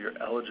understand whether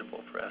you're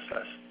eligible for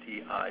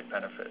SSDI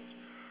benefits.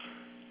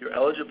 You're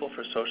eligible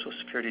for Social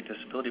Security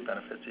disability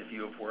benefits if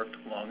you have worked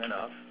long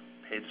enough,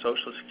 paid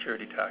Social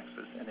Security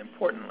taxes, and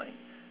importantly,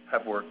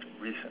 have worked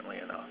recently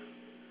enough.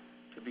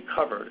 To be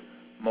covered,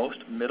 most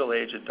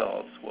middle-aged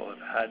adults will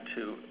have had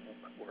to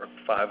work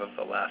 5 of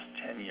the last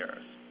 10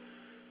 years.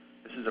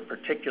 This is a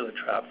particular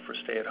trap for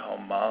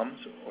stay-at-home moms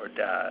or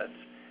dads,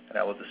 and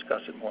I will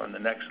discuss it more in the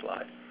next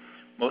slide.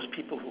 Most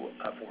people who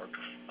have worked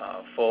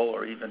full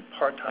or even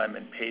part-time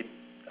and paid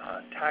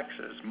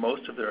taxes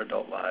most of their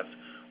adult lives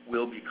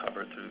will be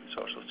covered through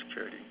Social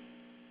Security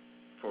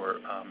for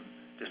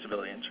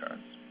disability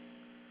insurance.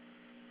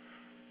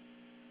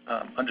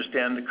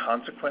 Understand the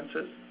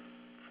consequences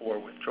for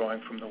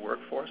withdrawing from the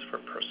workforce for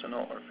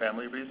personal or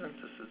family reasons.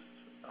 This is,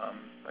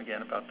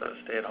 again, about the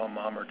stay-at-home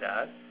mom or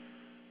dad.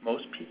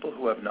 Most people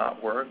who have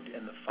not worked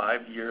in the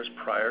 5 years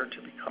prior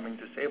to becoming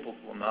disabled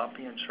will not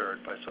be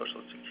insured by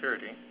Social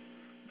Security.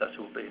 Thus,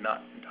 they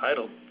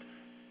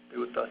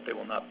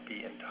will not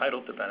be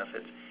entitled to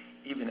benefits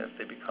even if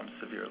they become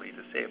severely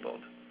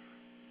disabled.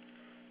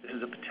 This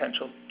is a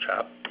potential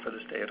trap for the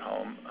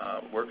stay-at-home,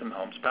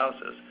 work-and-home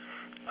spouses.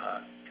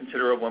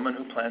 Consider a woman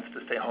who plans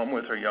to stay home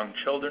with her young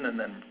children and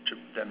then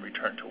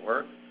return to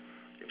work.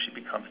 If she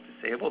becomes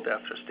disabled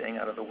after staying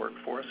out of the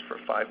workforce for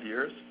 5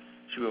 years,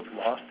 she will have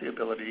lost the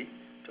ability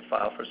to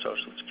file for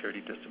Social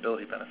Security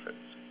disability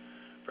benefits.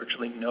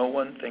 Virtually no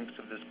one thinks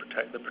of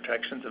the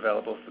protections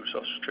available through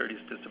Social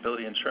Security's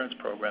disability insurance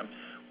program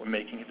when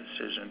making a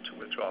decision to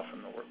withdraw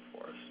from the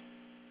workforce.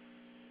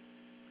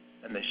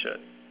 And they should.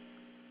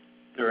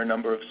 There are a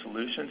number of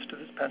solutions to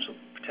this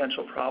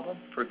potential problem.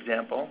 For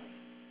example,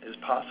 it is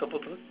possible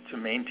to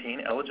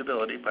maintain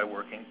eligibility by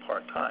working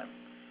part-time.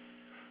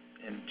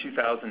 In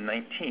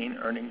 2019,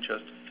 earning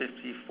just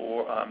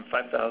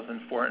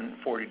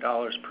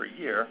 $5,440 per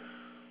year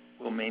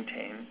will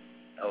maintain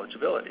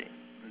eligibility.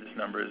 And this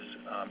number is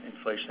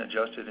inflation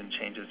adjusted and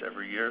changes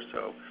every year,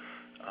 so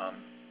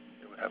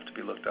it would have to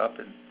be looked up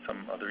in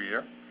some other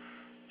year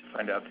to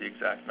find out the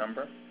exact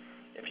number.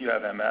 If you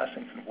have MS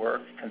and can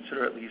work,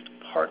 consider at least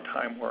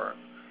part-time work,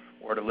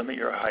 or to limit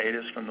your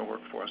hiatus from the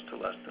workforce to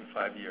less than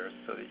 5 years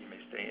so that you may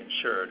stay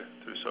insured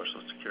through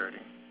Social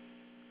Security.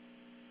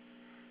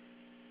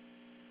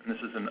 And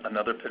this is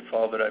another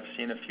pitfall that I've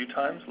seen a few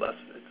times.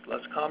 It's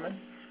less common,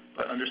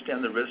 but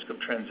understand the risk of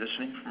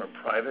transitioning from a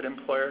private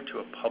employer to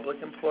a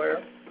public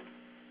employer.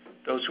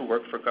 Those who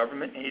work for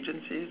government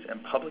agencies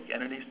and public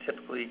entities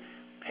typically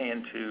pay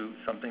into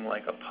something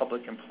like a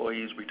Public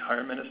Employees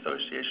Retirement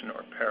Association,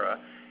 or PERA,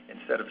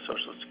 instead of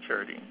Social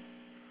Security.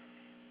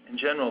 In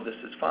general, this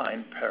is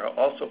fine. PERA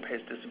also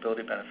pays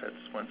disability benefits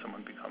when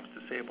someone becomes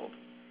disabled.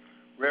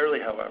 Rarely,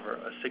 however,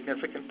 a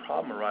significant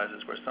problem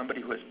arises where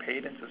somebody who has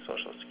paid into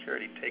Social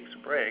Security takes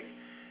a break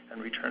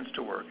and returns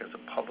to work as a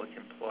public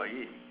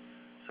employee,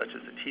 such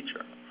as a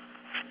teacher.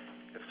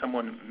 If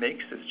someone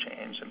makes this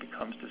change and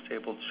becomes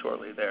disabled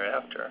shortly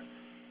thereafter,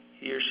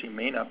 he or she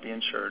may not be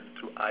insured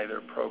through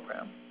either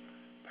program.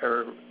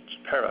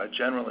 PERA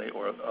generally,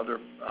 or other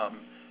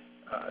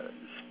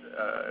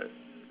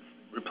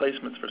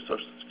replacements for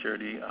Social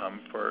Security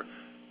for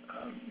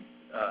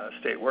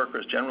state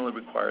workers, generally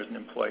requires an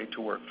employee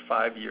to work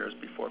 5 years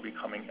before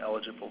becoming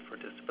eligible for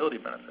disability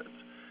benefits.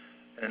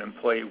 And an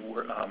employee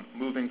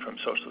moving from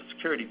Social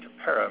Security to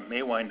PERA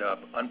may wind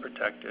up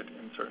unprotected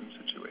in certain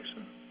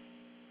situations.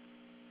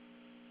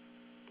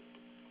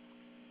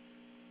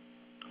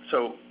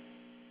 So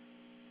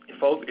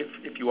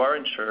if you are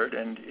insured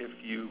and if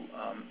you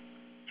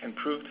can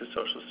prove to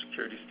Social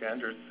Security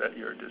standards that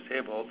you're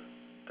disabled,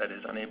 that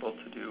is unable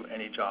to do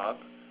any job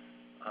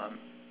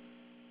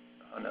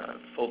on a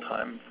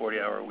full-time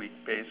 40-hour-a-week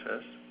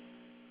basis,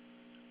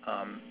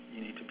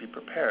 you need to be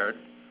prepared.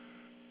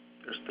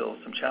 There's still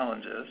some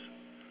challenges.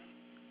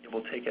 It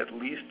will take at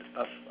least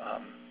a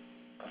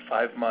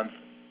 5-month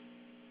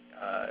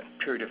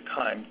period of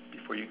time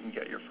before you can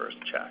get your first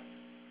check,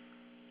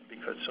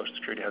 because Social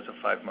Security has a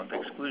 5-month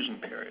exclusion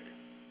period.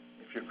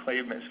 If your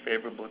claim is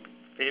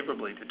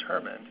favorably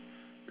determined,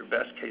 your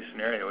best case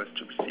scenario is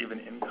to receive an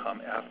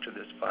income after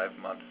this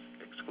 5-month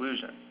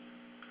exclusion.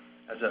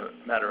 As a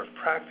matter of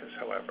practice,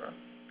 however,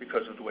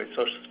 because of the way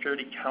Social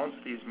Security counts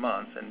these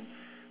months and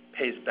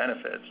pays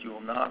benefits, you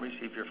will not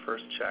receive your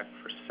first check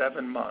for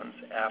 7 months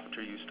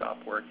after you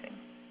stop working.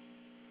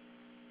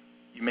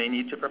 You may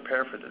need to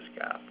prepare for this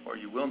gap, or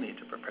you will need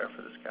to prepare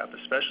for this gap,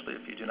 especially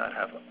if you do not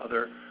have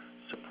other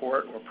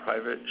support or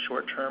private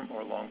short-term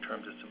or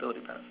long-term disability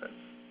benefits.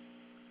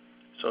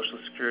 Social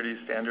Security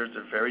standards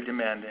are very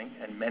demanding,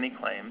 and many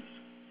claims,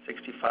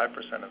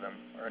 65% of them,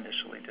 are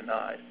initially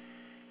denied.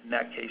 In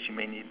that case, you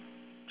may need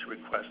to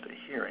request a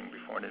hearing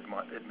before an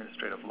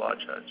administrative law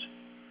judge.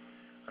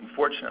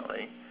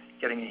 Unfortunately,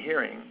 getting a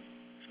hearing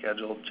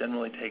scheduled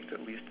generally takes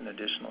at least an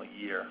additional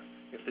year.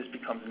 If this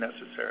becomes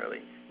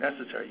necessary,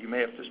 you may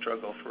have to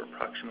struggle for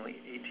approximately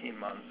 18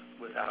 months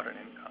without an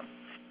income.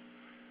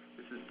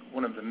 This is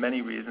one of the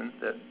many reasons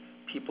that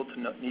people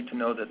need to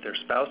know that their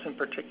spouse in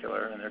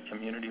particular and their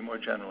community more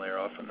generally are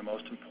often the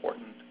most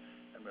important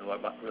and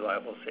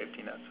reliable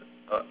safety nets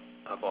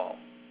of all.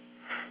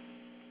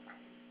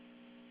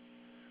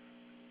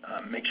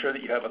 Make sure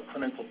that you have a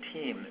clinical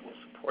team that will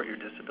support your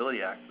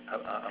Disability Act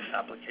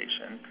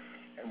application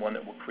and one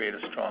that will create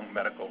a strong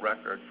medical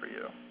record for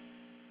you.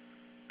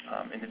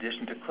 In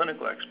addition to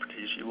clinical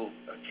expertise, you will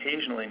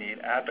occasionally need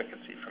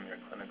advocacy from your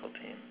clinical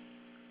team.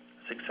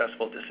 A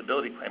successful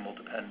disability claim will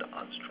depend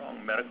on strong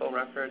medical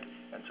record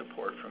and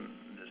support from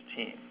this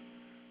team.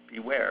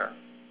 Beware,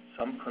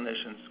 some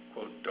clinicians,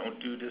 quote, don't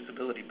do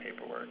disability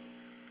paperwork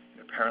and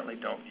apparently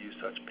don't view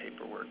such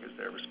paperwork as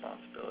their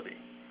responsibility.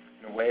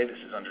 In a way, this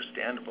is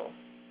understandable,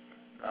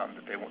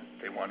 that they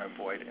want to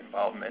avoid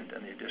involvement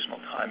and the additional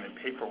time and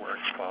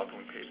paperwork involved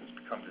when patients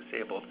become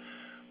disabled.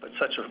 But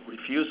such a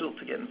refusal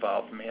to get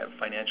involved may have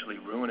financially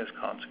ruinous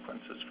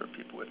consequences for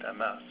people with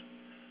MS.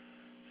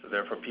 So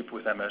therefore, people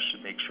with MS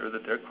should make sure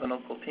that their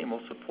clinical team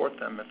will support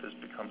them if this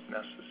becomes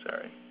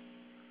necessary.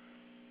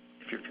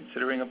 If you're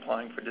considering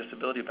applying for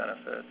disability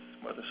benefits,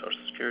 whether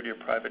Social Security or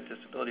private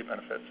disability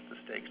benefits, the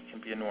stakes can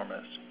be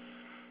enormous.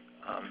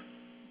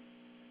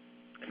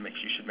 And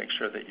you should make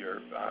sure that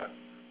your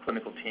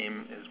clinical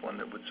team is one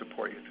that would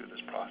support you through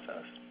this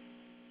process.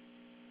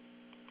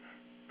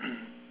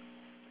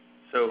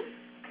 So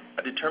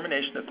a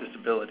determination of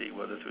disability,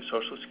 whether through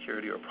Social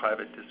Security or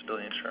private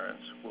disability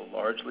insurance, will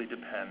largely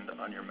depend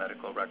on your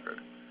medical record.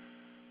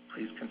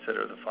 Please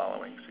consider the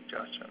following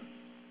suggestions.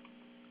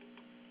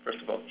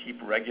 First of all,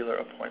 keep regular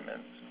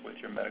appointments with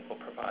your medical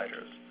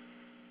providers.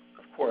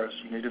 Of course,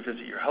 you need to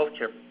visit your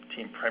healthcare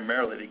team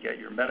primarily to get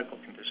your medical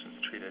conditions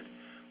treated,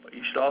 but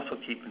you should also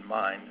keep in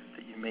mind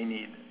that you may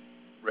need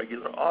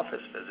regular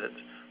office visits,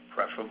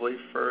 preferably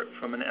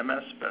from an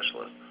MS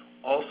specialist,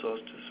 also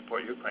to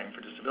support your claim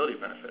for disability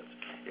benefits.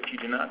 If you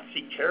do not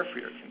seek care for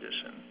your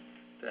condition,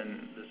 then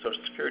the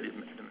Social Security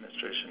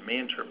Administration may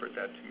interpret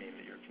that to mean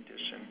that your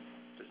condition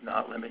does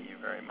not limit you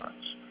very much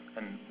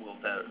and will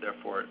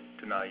therefore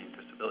deny you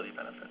disability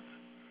benefits.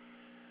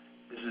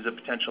 This is a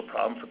potential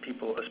problem for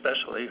people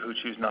especially who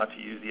choose not to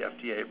use the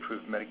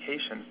FDA-approved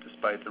medications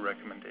despite the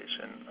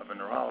recommendation of a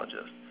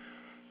neurologist.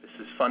 This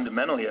is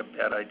fundamentally a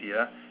bad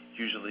idea,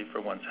 usually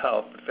for one's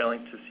health, but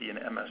failing to see an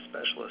MS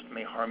specialist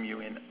may harm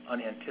you in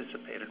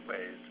unanticipated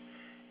ways,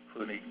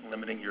 including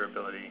limiting your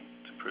ability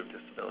to prove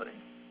disability.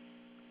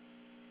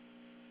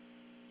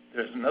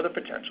 There's another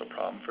potential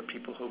problem for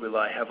people who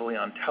rely heavily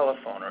on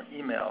telephone or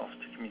emails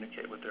to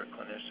communicate with their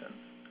clinicians.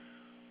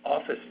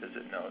 Office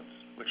visit notes,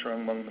 which are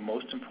among the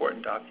most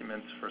important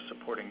documents for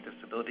supporting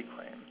disability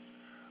claims,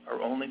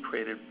 are only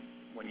created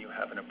when you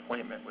have an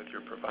appointment with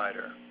your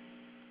provider,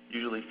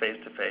 usually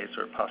face-to-face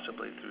or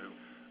possibly through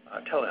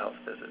a telehealth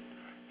visit.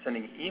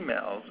 Sending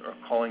emails or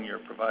calling your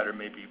provider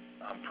may be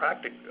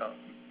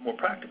more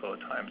practical at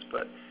times,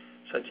 but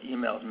such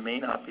emails may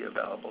not be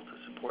available to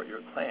support your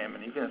claim,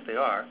 and even if they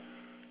are,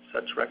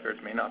 such records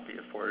may not be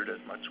afforded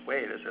as much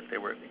weight as if they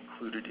were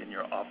included in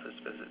your office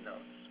visit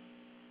notes.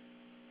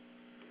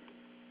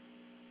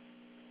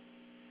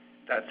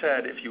 That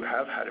said, if you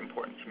have had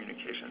important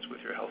communications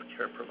with your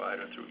healthcare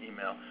provider through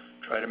email,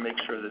 try to make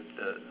sure that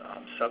the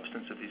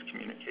substance of these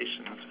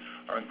communications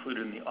are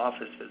included in the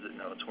office visit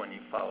notes when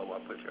you follow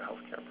up with your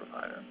healthcare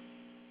provider.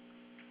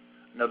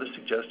 Another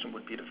suggestion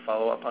would be to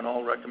follow up on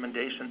all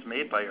recommendations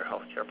made by your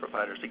healthcare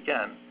providers.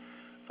 Again,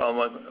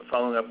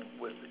 following up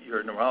with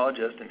your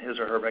neurologist and his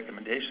or her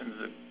recommendations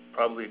is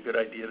probably a good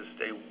idea to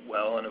stay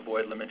well and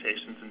avoid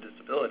limitations and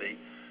disability.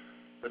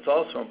 But it's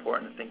also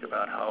important to think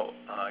about how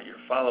your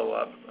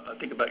follow-up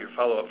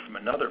from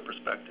another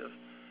perspective.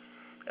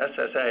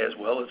 SSA, as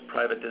well as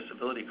private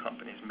disability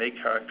companies, may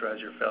characterize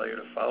your failure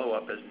to follow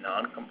up as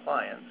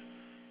non-compliance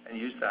and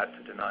use that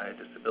to deny a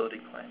disability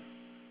claim.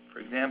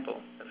 For example,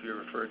 if you're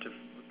referred to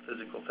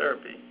physical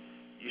therapy,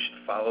 you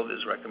should follow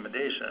this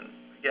recommendation,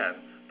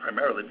 again,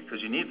 primarily because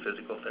you need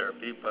physical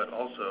therapy, but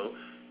also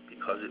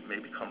because it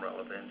may become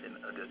relevant in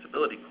a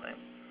disability claim.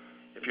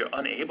 If you're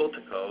unable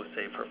to go,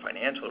 say for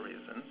financial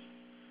reasons,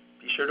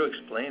 be sure to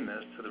explain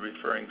this to the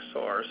referring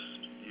source,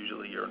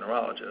 usually your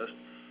neurologist.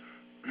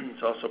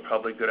 It's also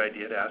probably a good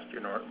idea to ask your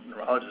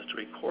neurologist to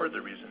record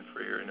the reason for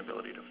your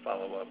inability to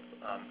follow up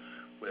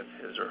with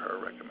his or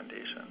her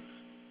recommendations.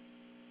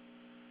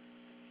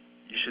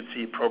 You should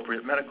see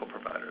appropriate medical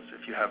providers.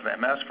 If you have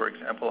MS, for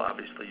example,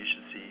 obviously you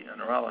should see a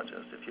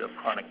neurologist. If you have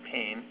chronic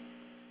pain,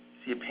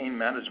 see a pain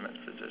management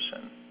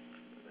physician.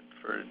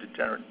 For a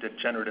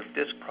degenerative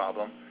disc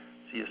problem,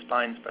 see a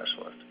spine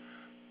specialist.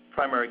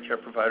 Primary care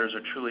providers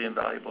are truly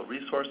invaluable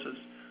resources,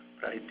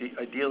 but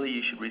ideally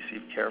you should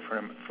receive care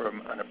from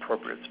an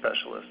appropriate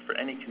specialist for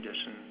any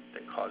condition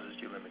that causes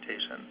you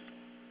limitations.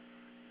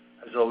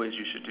 As always,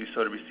 you should do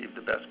so to receive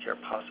the best care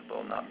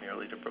possible, not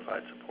merely to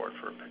provide support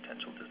for a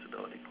potential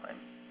disability claim.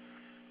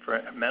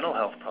 For mental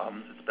health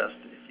problems, it's best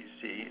if you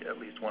see at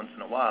least once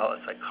in a while a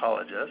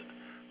psychologist,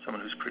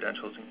 someone whose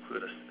credentials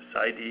include a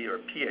PsyD or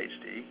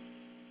PhD,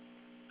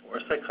 or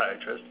a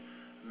psychiatrist,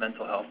 a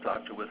mental health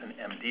doctor with an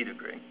MD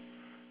degree.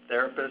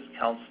 Therapists,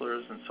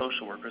 counselors, and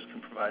social workers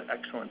can provide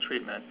excellent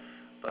treatment,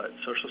 but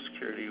Social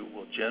Security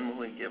will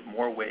generally give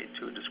more weight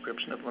to a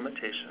description of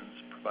limitations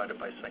provided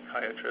by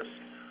psychiatrists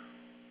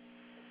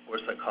or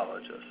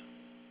psychologists.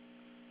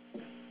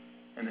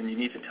 And then you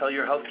need to tell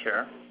your health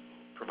care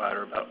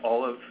provider about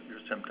all of your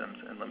symptoms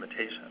and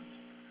limitations.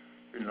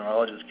 Your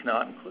neurologist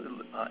cannot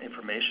include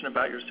information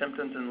about your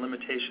symptoms and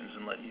limitations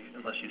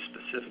unless you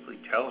specifically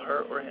tell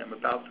her or him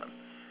about them.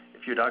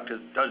 If your doctor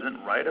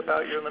doesn't write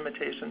about your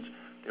limitations,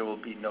 there will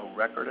be no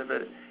record of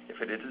it. If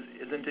it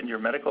isn't in your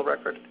medical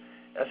record,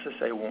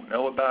 SSA won't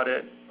know about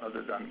it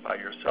other than by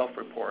your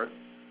self-report,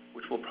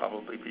 which will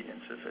probably be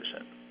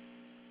insufficient.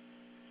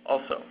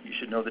 Also, you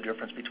should know the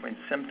difference between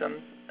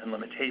symptoms and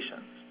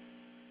limitations.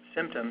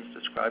 Symptoms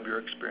describe your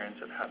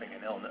experience of having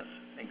an illness.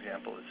 An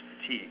example is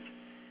fatigue.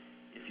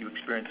 If you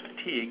experience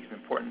fatigue, it's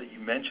important that you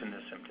mention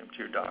this symptom to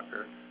your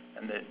doctor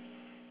and that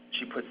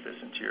she puts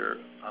this into your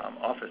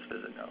office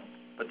visit note.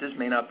 But this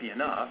may not be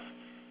enough.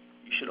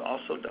 You should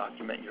also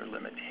document your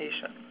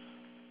limitations.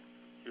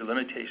 Your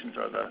limitations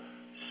are the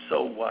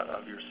so what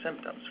of your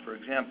symptoms. For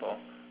example,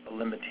 a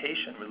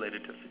limitation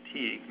related to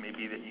fatigue may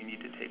be that you need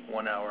to take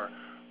 1 hour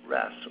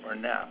rests or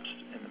naps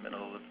in the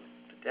middle of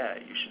the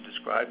day. You should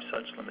describe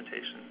such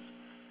limitations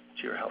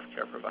to your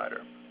healthcare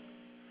provider.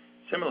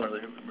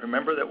 Similarly,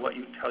 remember that what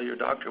you tell your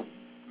doctor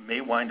may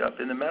wind up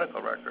in the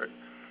medical record.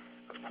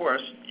 Of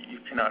course, you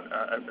cannot,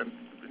 an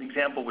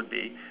example would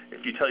be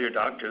if you tell your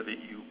doctor that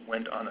you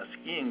went on a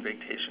skiing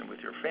vacation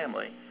with your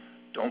family,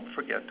 don't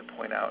forget to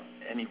point out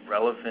any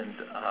relevant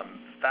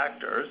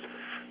factors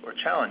or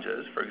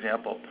challenges. For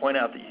example, point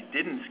out that you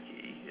didn't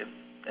ski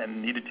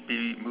and needed to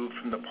be moved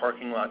from the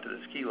parking lot to the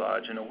ski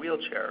lodge in a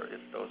wheelchair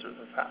if those are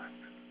the facts.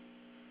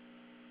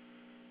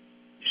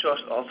 You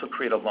should also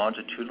create a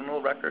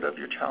longitudinal record of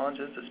your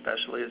challenges,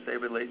 especially as they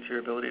relate to your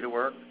ability to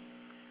work.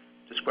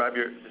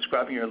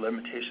 Describing your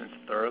limitations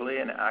thoroughly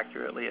and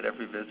accurately at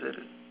every visit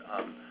is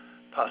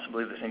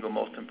possibly the single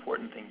most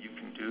important thing you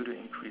can do to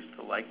increase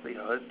the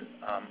likelihood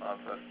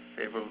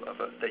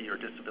that your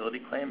disability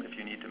claim, if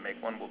you need to make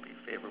one, will be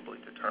favorably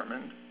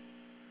determined.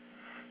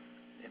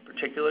 In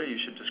particular, you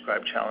should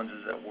describe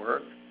challenges at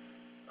work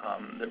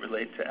that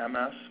relate to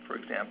MS. For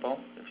example,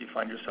 if you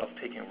find yourself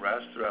taking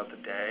rest throughout the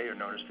day or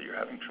notice that you're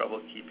having trouble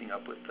keeping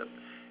up with the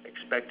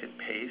expected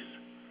pace,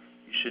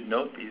 you should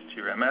note these to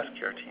your MS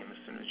care team as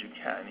soon as you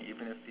can,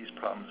 even if these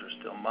problems are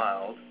still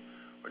mild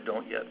or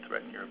don't yet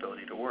threaten your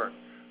ability to work.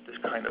 This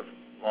kind of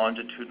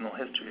longitudinal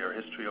history or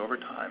history over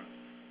time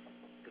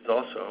is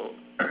also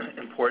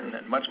important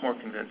and much more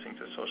convincing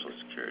to Social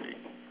Security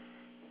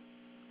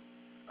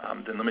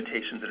than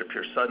limitations that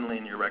appear suddenly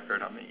in your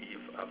record on the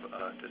eve of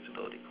a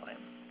disability claim.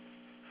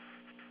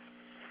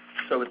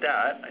 So with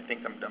that, I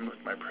think I'm done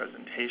with my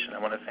presentation. I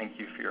want to thank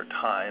you for your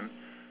time.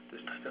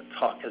 This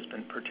talk has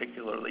been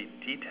particularly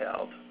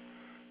detailed,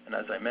 and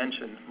as I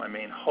mentioned, my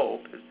main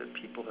hope is that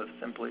people have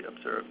simply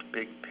observed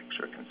big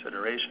picture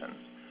considerations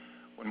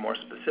when more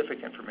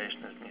specific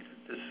information is needed.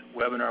 This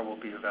webinar will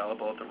be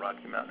available at the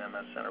Rocky Mountain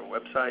MS Center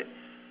website,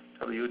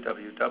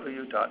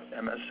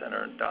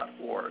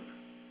 www.mscenter.org.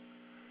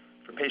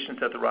 For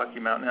patients at the Rocky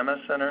Mountain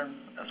MS Center,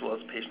 as well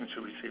as patients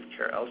who receive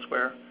care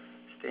elsewhere,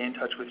 stay in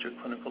touch with your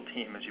clinical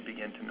team as you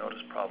begin to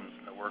notice problems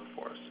in the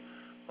workforce.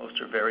 Most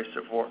are very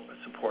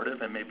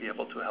supportive and may be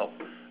able to help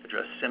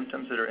address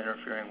symptoms that are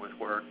interfering with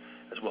work,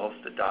 as well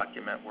as to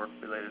document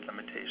work-related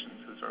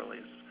limitations as early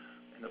as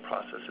in the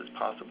process as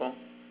possible.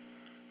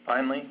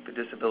 Finally, the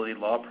Disability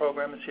Law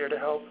Program is here to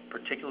help,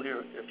 particularly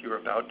if you're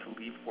about to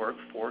leave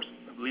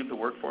the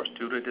workforce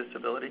due to a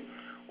disability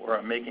or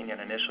are making an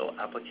initial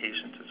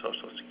application to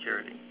Social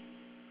Security.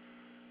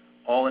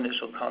 All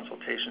initial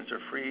consultations are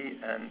free,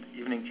 and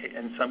even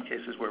in some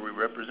cases where we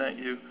represent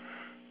you,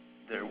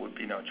 there would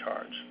be no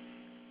charge,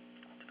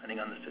 depending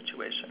on the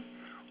situation.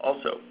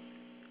 Also,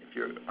 if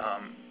your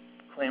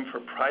claim for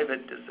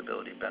private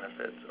disability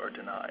benefits are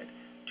denied,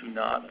 do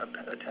not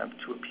attempt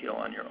to appeal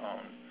on your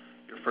own.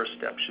 Your first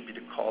step should be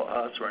to call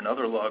us or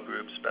another law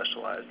group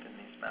specialized in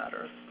these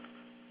matters.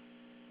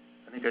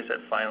 I think I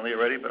said finally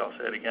already, but I'll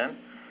say it again.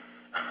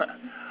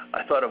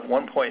 I thought of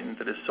one point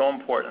that is so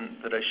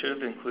important that I should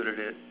have included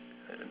it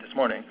this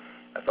morning.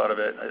 I thought of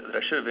it that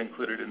I should have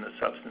included in the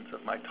substance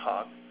of my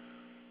talk.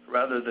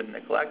 Rather than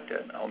neglect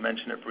it, I'll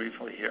mention it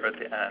briefly here at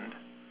the end.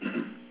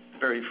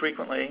 Very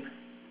frequently,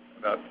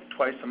 about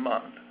twice a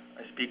month,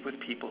 I speak with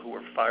people who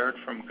were fired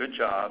from good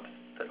jobs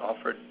that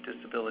offered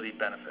disability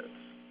benefits.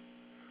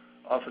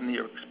 Often the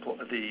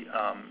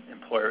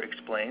employer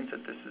explains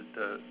that this is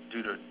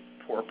due to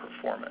poor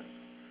performance.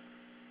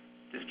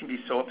 This can be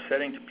so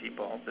upsetting to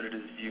people that it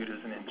is viewed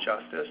as an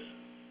injustice,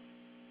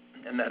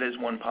 and that is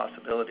one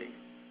possibility.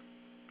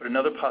 But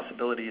another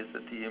possibility is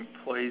that the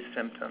employee's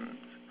symptoms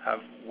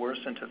have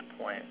worsened to the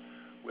point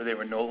where they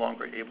were no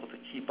longer able to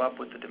keep up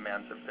with the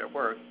demands of their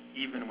work,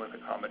 even with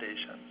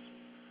accommodations.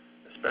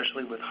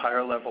 especially with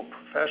higher level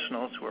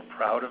professionals who are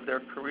proud of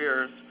their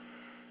careers,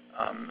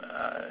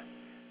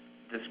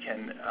 this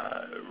can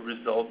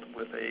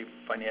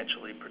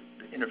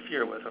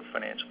interfere with a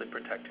financially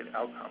protected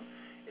outcome.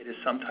 It is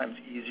sometimes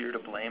easier to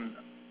blame,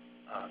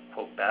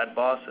 quote, bad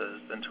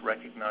bosses than to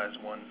recognize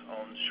one's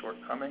own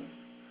shortcomings,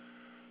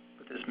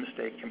 but this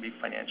mistake can be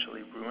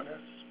financially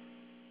ruinous.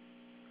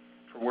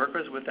 For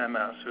workers with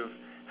MS who've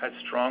had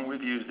strong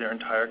reviews their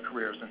entire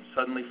careers and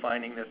suddenly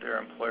finding that their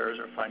employers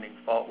are finding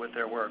fault with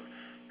their work,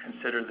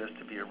 consider this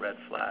to be a red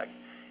flag.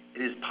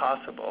 It is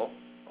possible,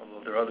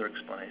 although there are other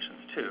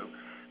explanations too,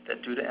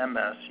 that due to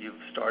MS,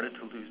 you've started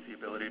to lose the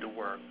ability to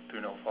work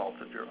through no fault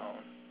of your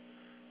own.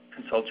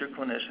 Consult your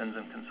clinicians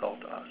and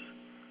consult us.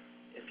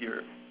 If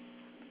your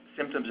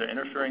symptoms are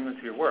interfering with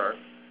your work,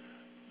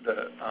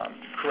 the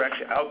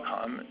correct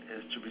outcome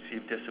is to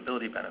receive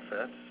disability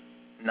benefits,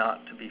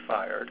 not to be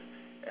fired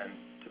and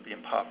to be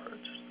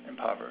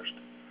impoverished.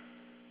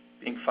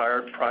 Being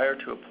fired prior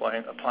to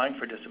applying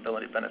for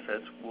disability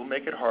benefits will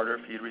make it harder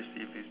for you to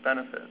receive these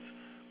benefits.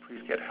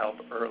 Please get help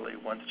early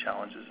once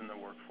challenges in the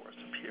workforce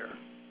appear.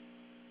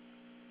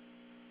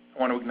 I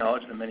want to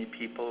acknowledge the many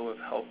people who have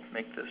helped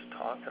make this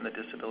talk and the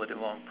disability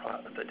law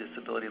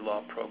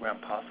program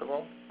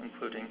possible,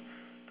 including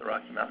the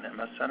Rocky Mountain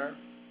MS Center,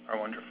 our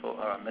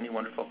many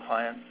wonderful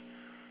clients,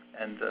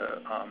 and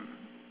the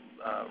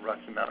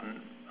Rocky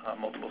Mountain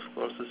Multiple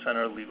Sclerosis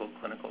Center legal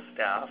clinical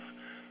staff,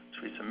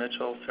 Teresa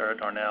Mitchell, Sarah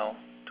Darnell,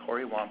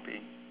 Tori Wampy,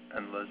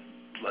 and Liz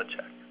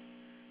Ludchek.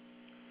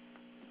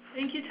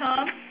 Thank you,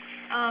 Tom.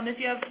 If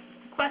you have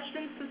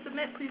questions to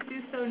submit, please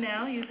do so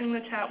now using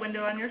the chat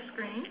window on your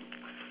screen.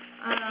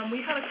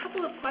 We had a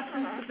couple of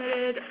questions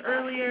submitted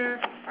earlier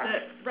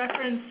that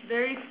referenced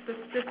very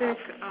specific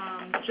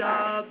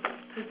job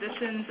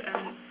positions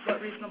and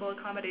what reasonable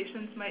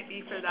accommodations might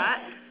be for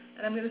that.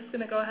 And I'm just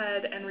going to go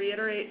ahead and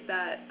reiterate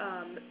that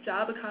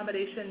Job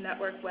Accommodation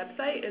Network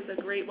website is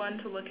a great one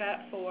to look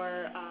at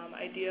for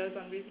ideas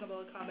on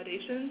reasonable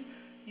accommodations.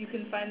 You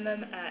can find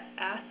them at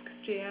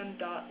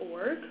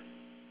askjan.org.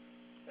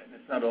 And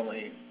it's not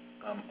only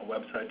a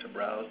website to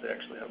browse, they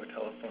actually have a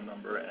telephone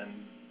number and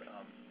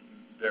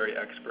very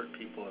expert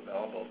people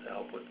available to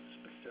help with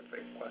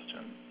specific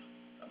questions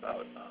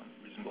about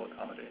reasonable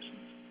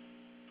accommodations,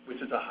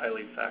 which is a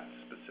highly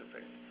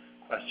fact-specific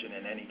question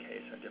in any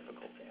case and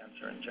difficult to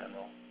answer in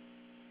general.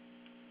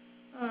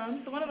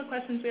 So one of the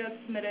questions we had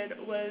submitted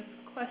was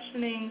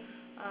questioning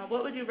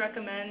what would you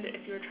recommend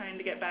if you were trying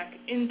to get back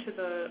into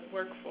the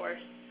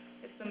workforce?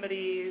 If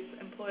somebody's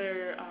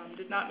employer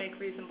did not make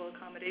reasonable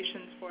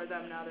accommodations for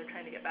them, now they're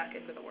trying to get back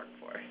into the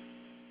workforce.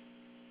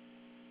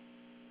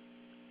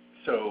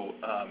 So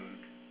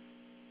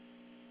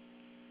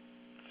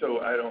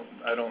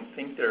I don't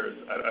think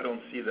I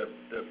don't see the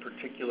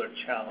particular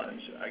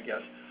challenge, I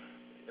guess.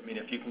 I mean,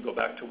 if you can go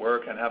back to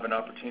work and have an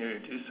opportunity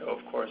to do so,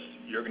 of course,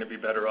 you're going to be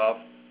better off.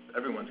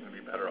 Everyone's going to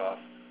be better off.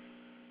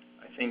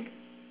 I think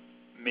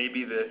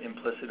maybe the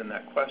implicit in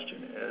that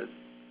question is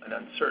an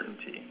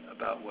uncertainty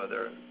about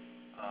whether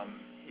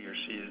he or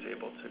she is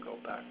able to go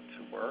back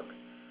to work.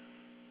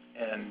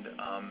 And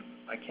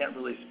I can't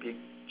really speak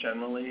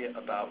generally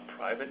about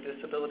private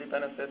disability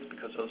benefits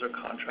because those are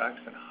contracts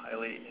and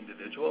highly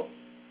individual.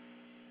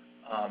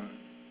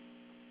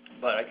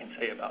 But I can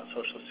say about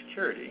Social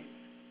Security,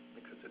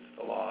 because it's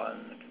the law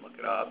and I can look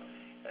it up,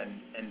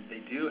 and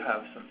they do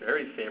have some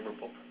very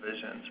favorable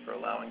provisions for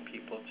allowing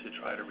people to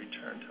try to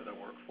return to the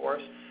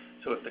workforce.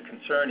 So if the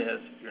concern is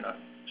you're not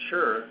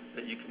sure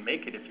that you can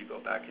make it if you go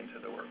back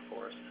into the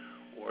workforce,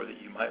 or that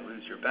you might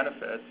lose your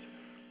benefits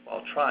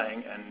while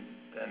trying and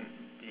then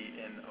be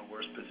in a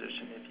worse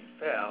position if you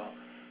fail,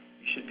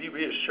 you should be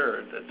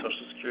reassured that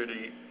Social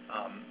Security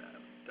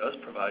does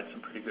provide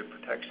some pretty good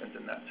protections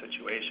in that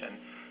situation.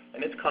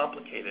 And it's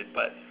complicated,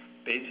 but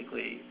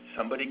basically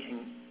somebody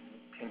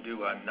can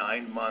do a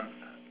 9-month,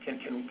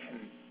 can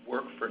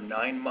work for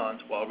 9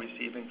 months while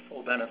receiving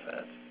full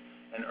benefits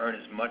and earn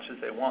as much as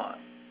they want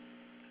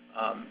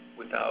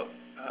without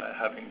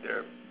having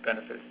their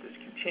benefits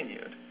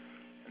discontinued.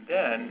 And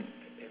then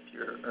if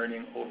you're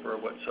earning over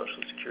what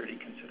Social Security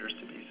considers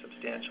to be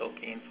substantial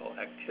gainful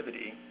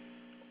activity,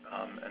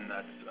 and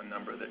that's a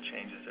number that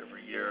changes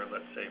every year.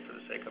 Let's say, for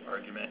the sake of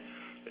argument,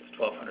 it's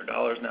 $1,200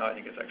 now. I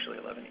think it's actually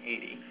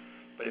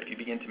 $1,180. But if you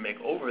begin to make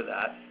over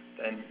that,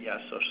 then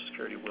yes, Social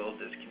Security will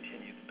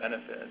discontinue the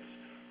benefits.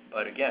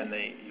 But again,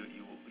 you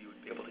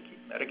would be able to keep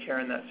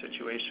Medicare in that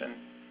situation,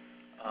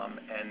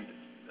 and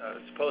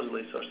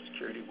supposedly Social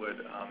Security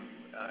would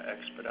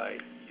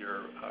expedite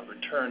your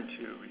return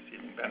to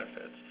receiving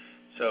benefits.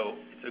 So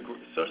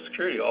Social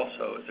Security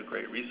also is a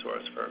great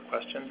resource for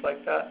questions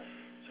like that.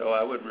 So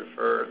I would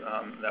refer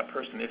that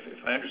person, if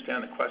I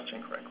understand the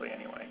question correctly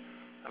anyway,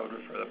 I would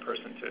refer the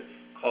person to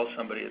call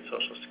somebody at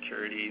Social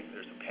Security.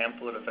 There's a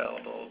pamphlet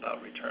available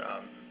about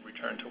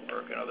return to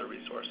work and other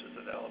resources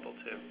available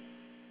too.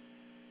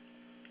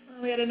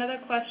 We had another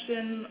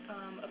question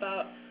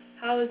about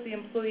how is the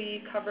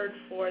employee covered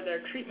for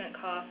their treatment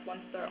costs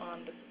once they're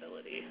on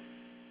disability?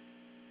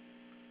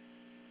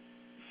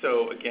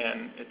 So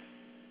again,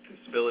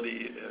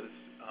 disability is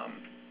um,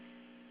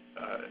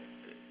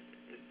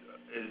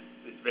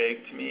 is vague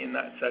to me in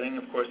that setting.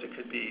 Of course, it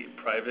could be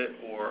private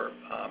or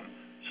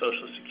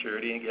Social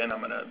Security. Again, I'm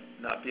going to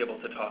not be able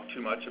to talk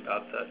too much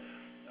about the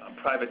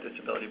private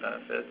disability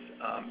benefits.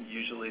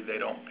 Usually they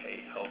don't pay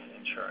health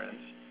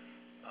insurance.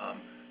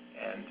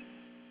 And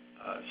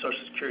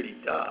Social Security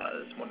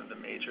does. One of the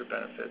major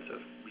benefits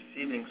of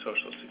receiving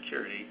Social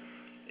Security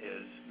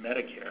is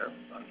Medicare.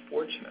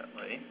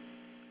 Unfortunately,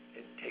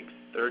 it takes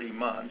 30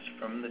 months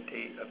from the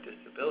date of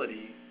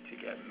disability to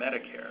get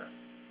Medicare.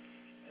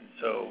 And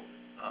so,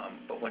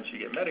 but once you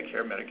get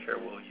Medicare, Medicare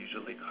will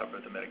usually cover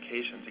the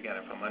medications, again,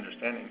 if I'm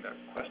understanding the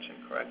question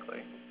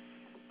correctly.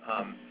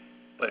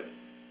 But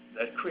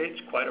that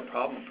creates quite a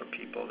problem for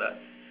people that,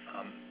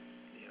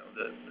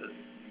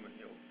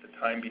 the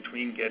time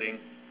between getting,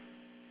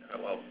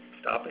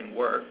 stopping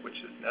work, which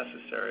is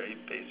necessary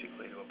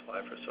basically to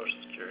apply for Social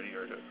Security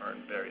or to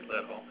earn very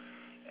little,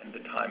 and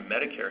the time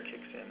Medicare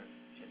kicks in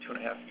is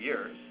 2.5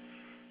 years.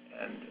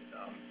 And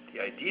the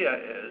idea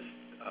is,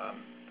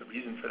 the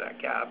reason for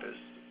that gap is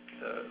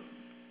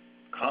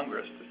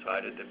Congress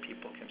decided that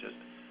people can just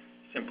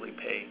simply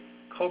pay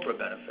COBRA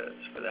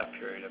benefits for that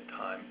period of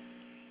time.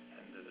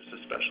 And there's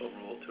a special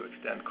rule to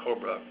extend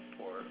COBRA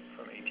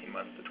from 18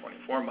 months to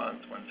 24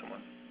 months when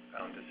someone's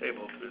found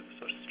disabled through the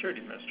Social Security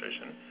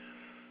Administration.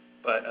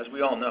 But as we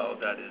all know,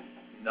 that is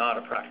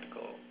not a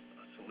practical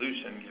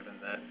solution,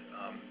 given that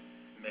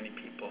many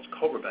people's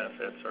COBRA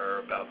benefits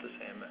are about the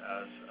same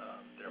as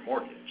their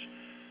mortgage.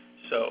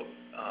 So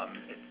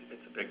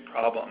it's a big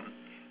problem.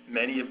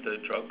 Many of the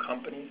drug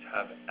companies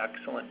have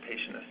excellent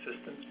patient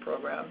assistance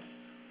programs,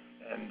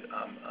 and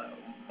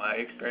my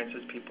experience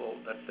is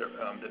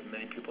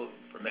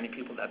for many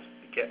people that's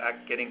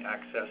getting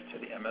access to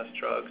the MS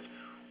drugs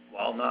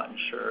while not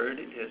insured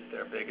is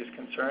their biggest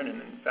concern, and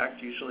in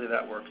fact usually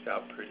that works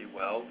out pretty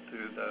well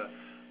through the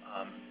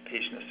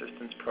patient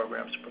assistance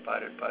programs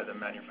provided by the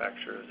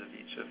manufacturers of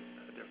each of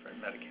the different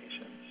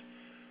medications.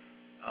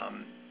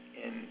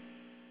 In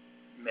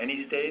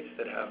many states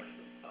that have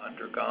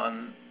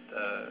undergone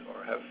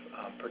or have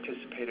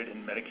participated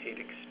in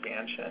Medicaid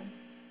expansion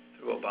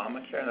through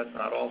Obamacare, and that's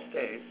not all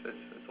states,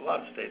 it's a lot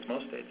of states,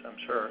 most states I'm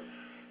sure,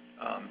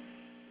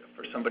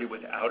 for somebody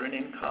without an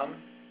income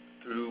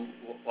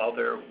while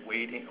they're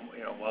waiting,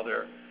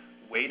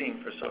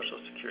 for Social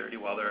Security,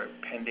 while they're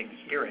pending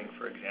hearing,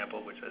 for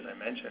example, which as I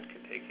mentioned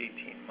could take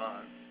 18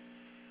 months,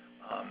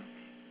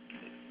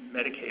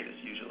 Medicaid is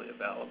usually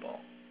available.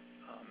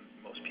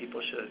 Most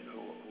people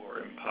who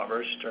are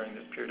impoverished during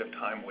this period of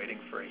time waiting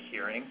for a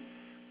hearing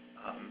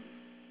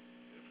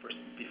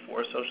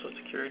before Social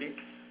Security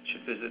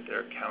should visit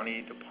their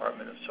county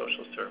Department of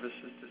Social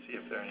Services to see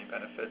if there are any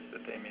benefits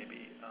that they may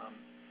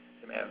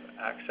have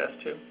access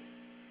to.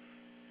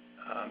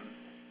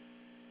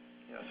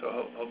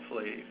 So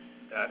hopefully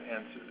that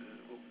answers.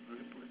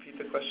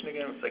 Repeat the question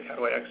again. It's like, how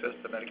do I access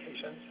the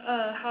medications?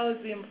 How is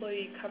the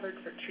employee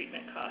covered for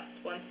treatment costs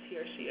once he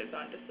or she is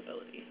on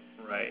disability?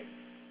 Right.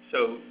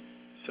 So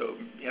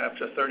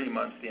after 30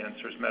 months, the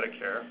answer is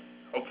Medicare.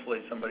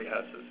 Hopefully somebody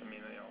has this. I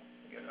mean,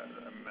 again,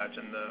 I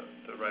imagine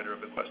the writer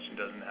of the question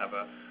doesn't have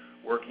a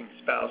working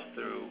spouse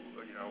through,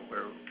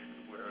 where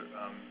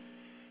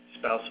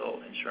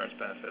spousal insurance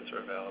benefits are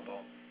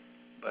available.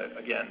 But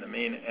again, the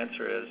main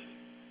answer is,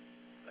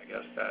 I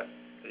guess, that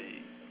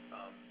the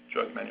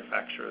drug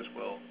manufacturers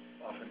will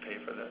often pay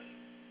for this,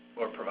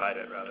 or provide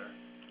it, rather.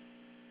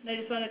 And I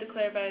just wanted to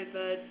clarify,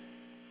 the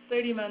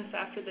 30 months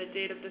after the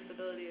date of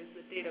disability is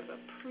the date of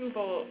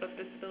approval of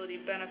disability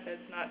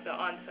benefits, not the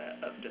onset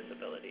of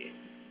disability.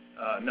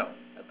 No.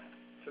 Okay.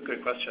 It's a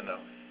good question,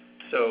 though.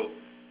 So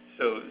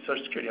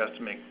Social Security has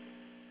to make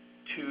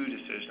two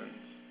decisions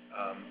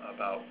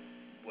about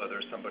whether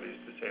somebody's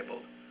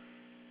disabled.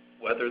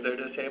 Whether they're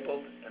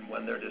disabled and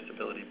when their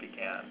disability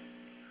began.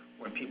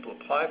 When people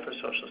apply for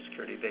Social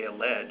Security, they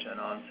allege an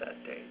onset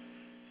date.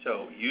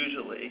 So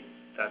usually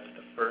that's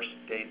the first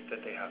date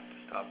that they have to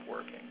stop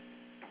working.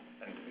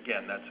 And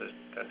again, that's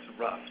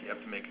rough. You have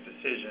to make a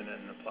decision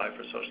and apply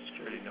for Social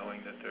Security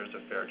knowing that there's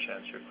a fair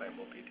chance your claim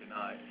will be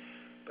denied.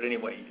 But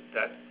anyway,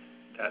 that's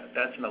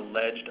an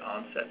alleged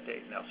onset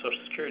date. Now,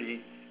 Social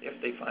Security, if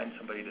they find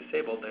somebody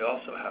disabled, they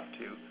also have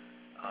to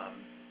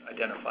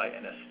identify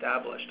an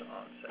established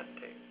onset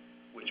date,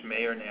 which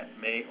may or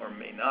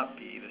may not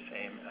be the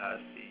same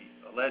as the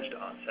alleged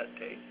onset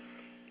date.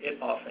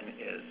 It often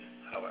is,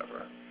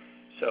 however.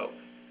 So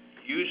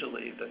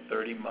usually the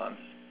 30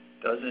 months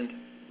doesn't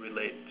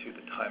relate to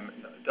the time,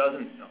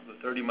 the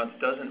 30 months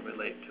doesn't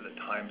relate to the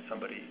time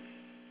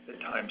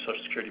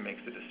Social Security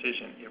makes the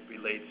decision. It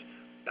relates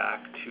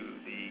back to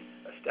the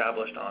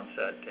established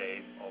onset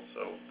date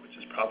also, which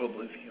is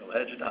probably the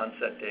alleged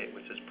onset date,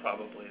 which is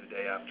probably the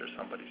day after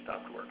somebody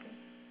stopped working.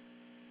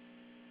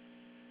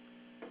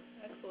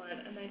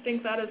 Excellent. And I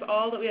think that is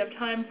all that we have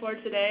time for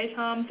today.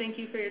 Tom, thank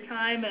you for your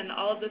time and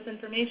all of this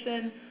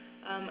information.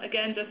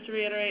 Again, just to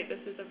reiterate, this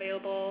is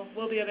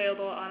will be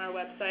available on our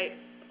website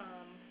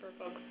for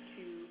folks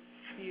to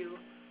view.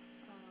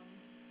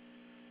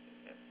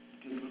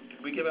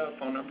 Did we give out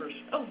phone numbers?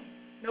 Oh,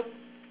 nope.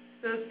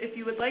 Those if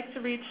you would like to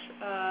reach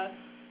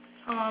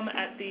Tom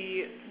at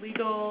the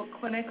legal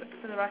clinic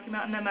for the Rocky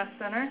Mountain MS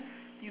Center,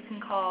 you can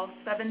call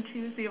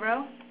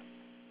 720-301-9708.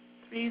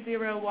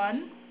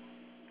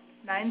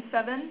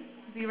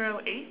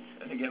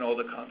 And again, all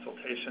the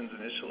consultations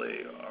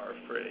initially are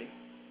free.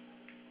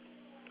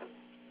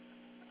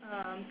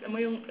 And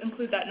we'll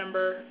include that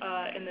number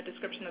in the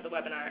description of the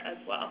webinar as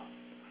well.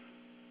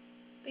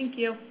 Thank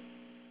you.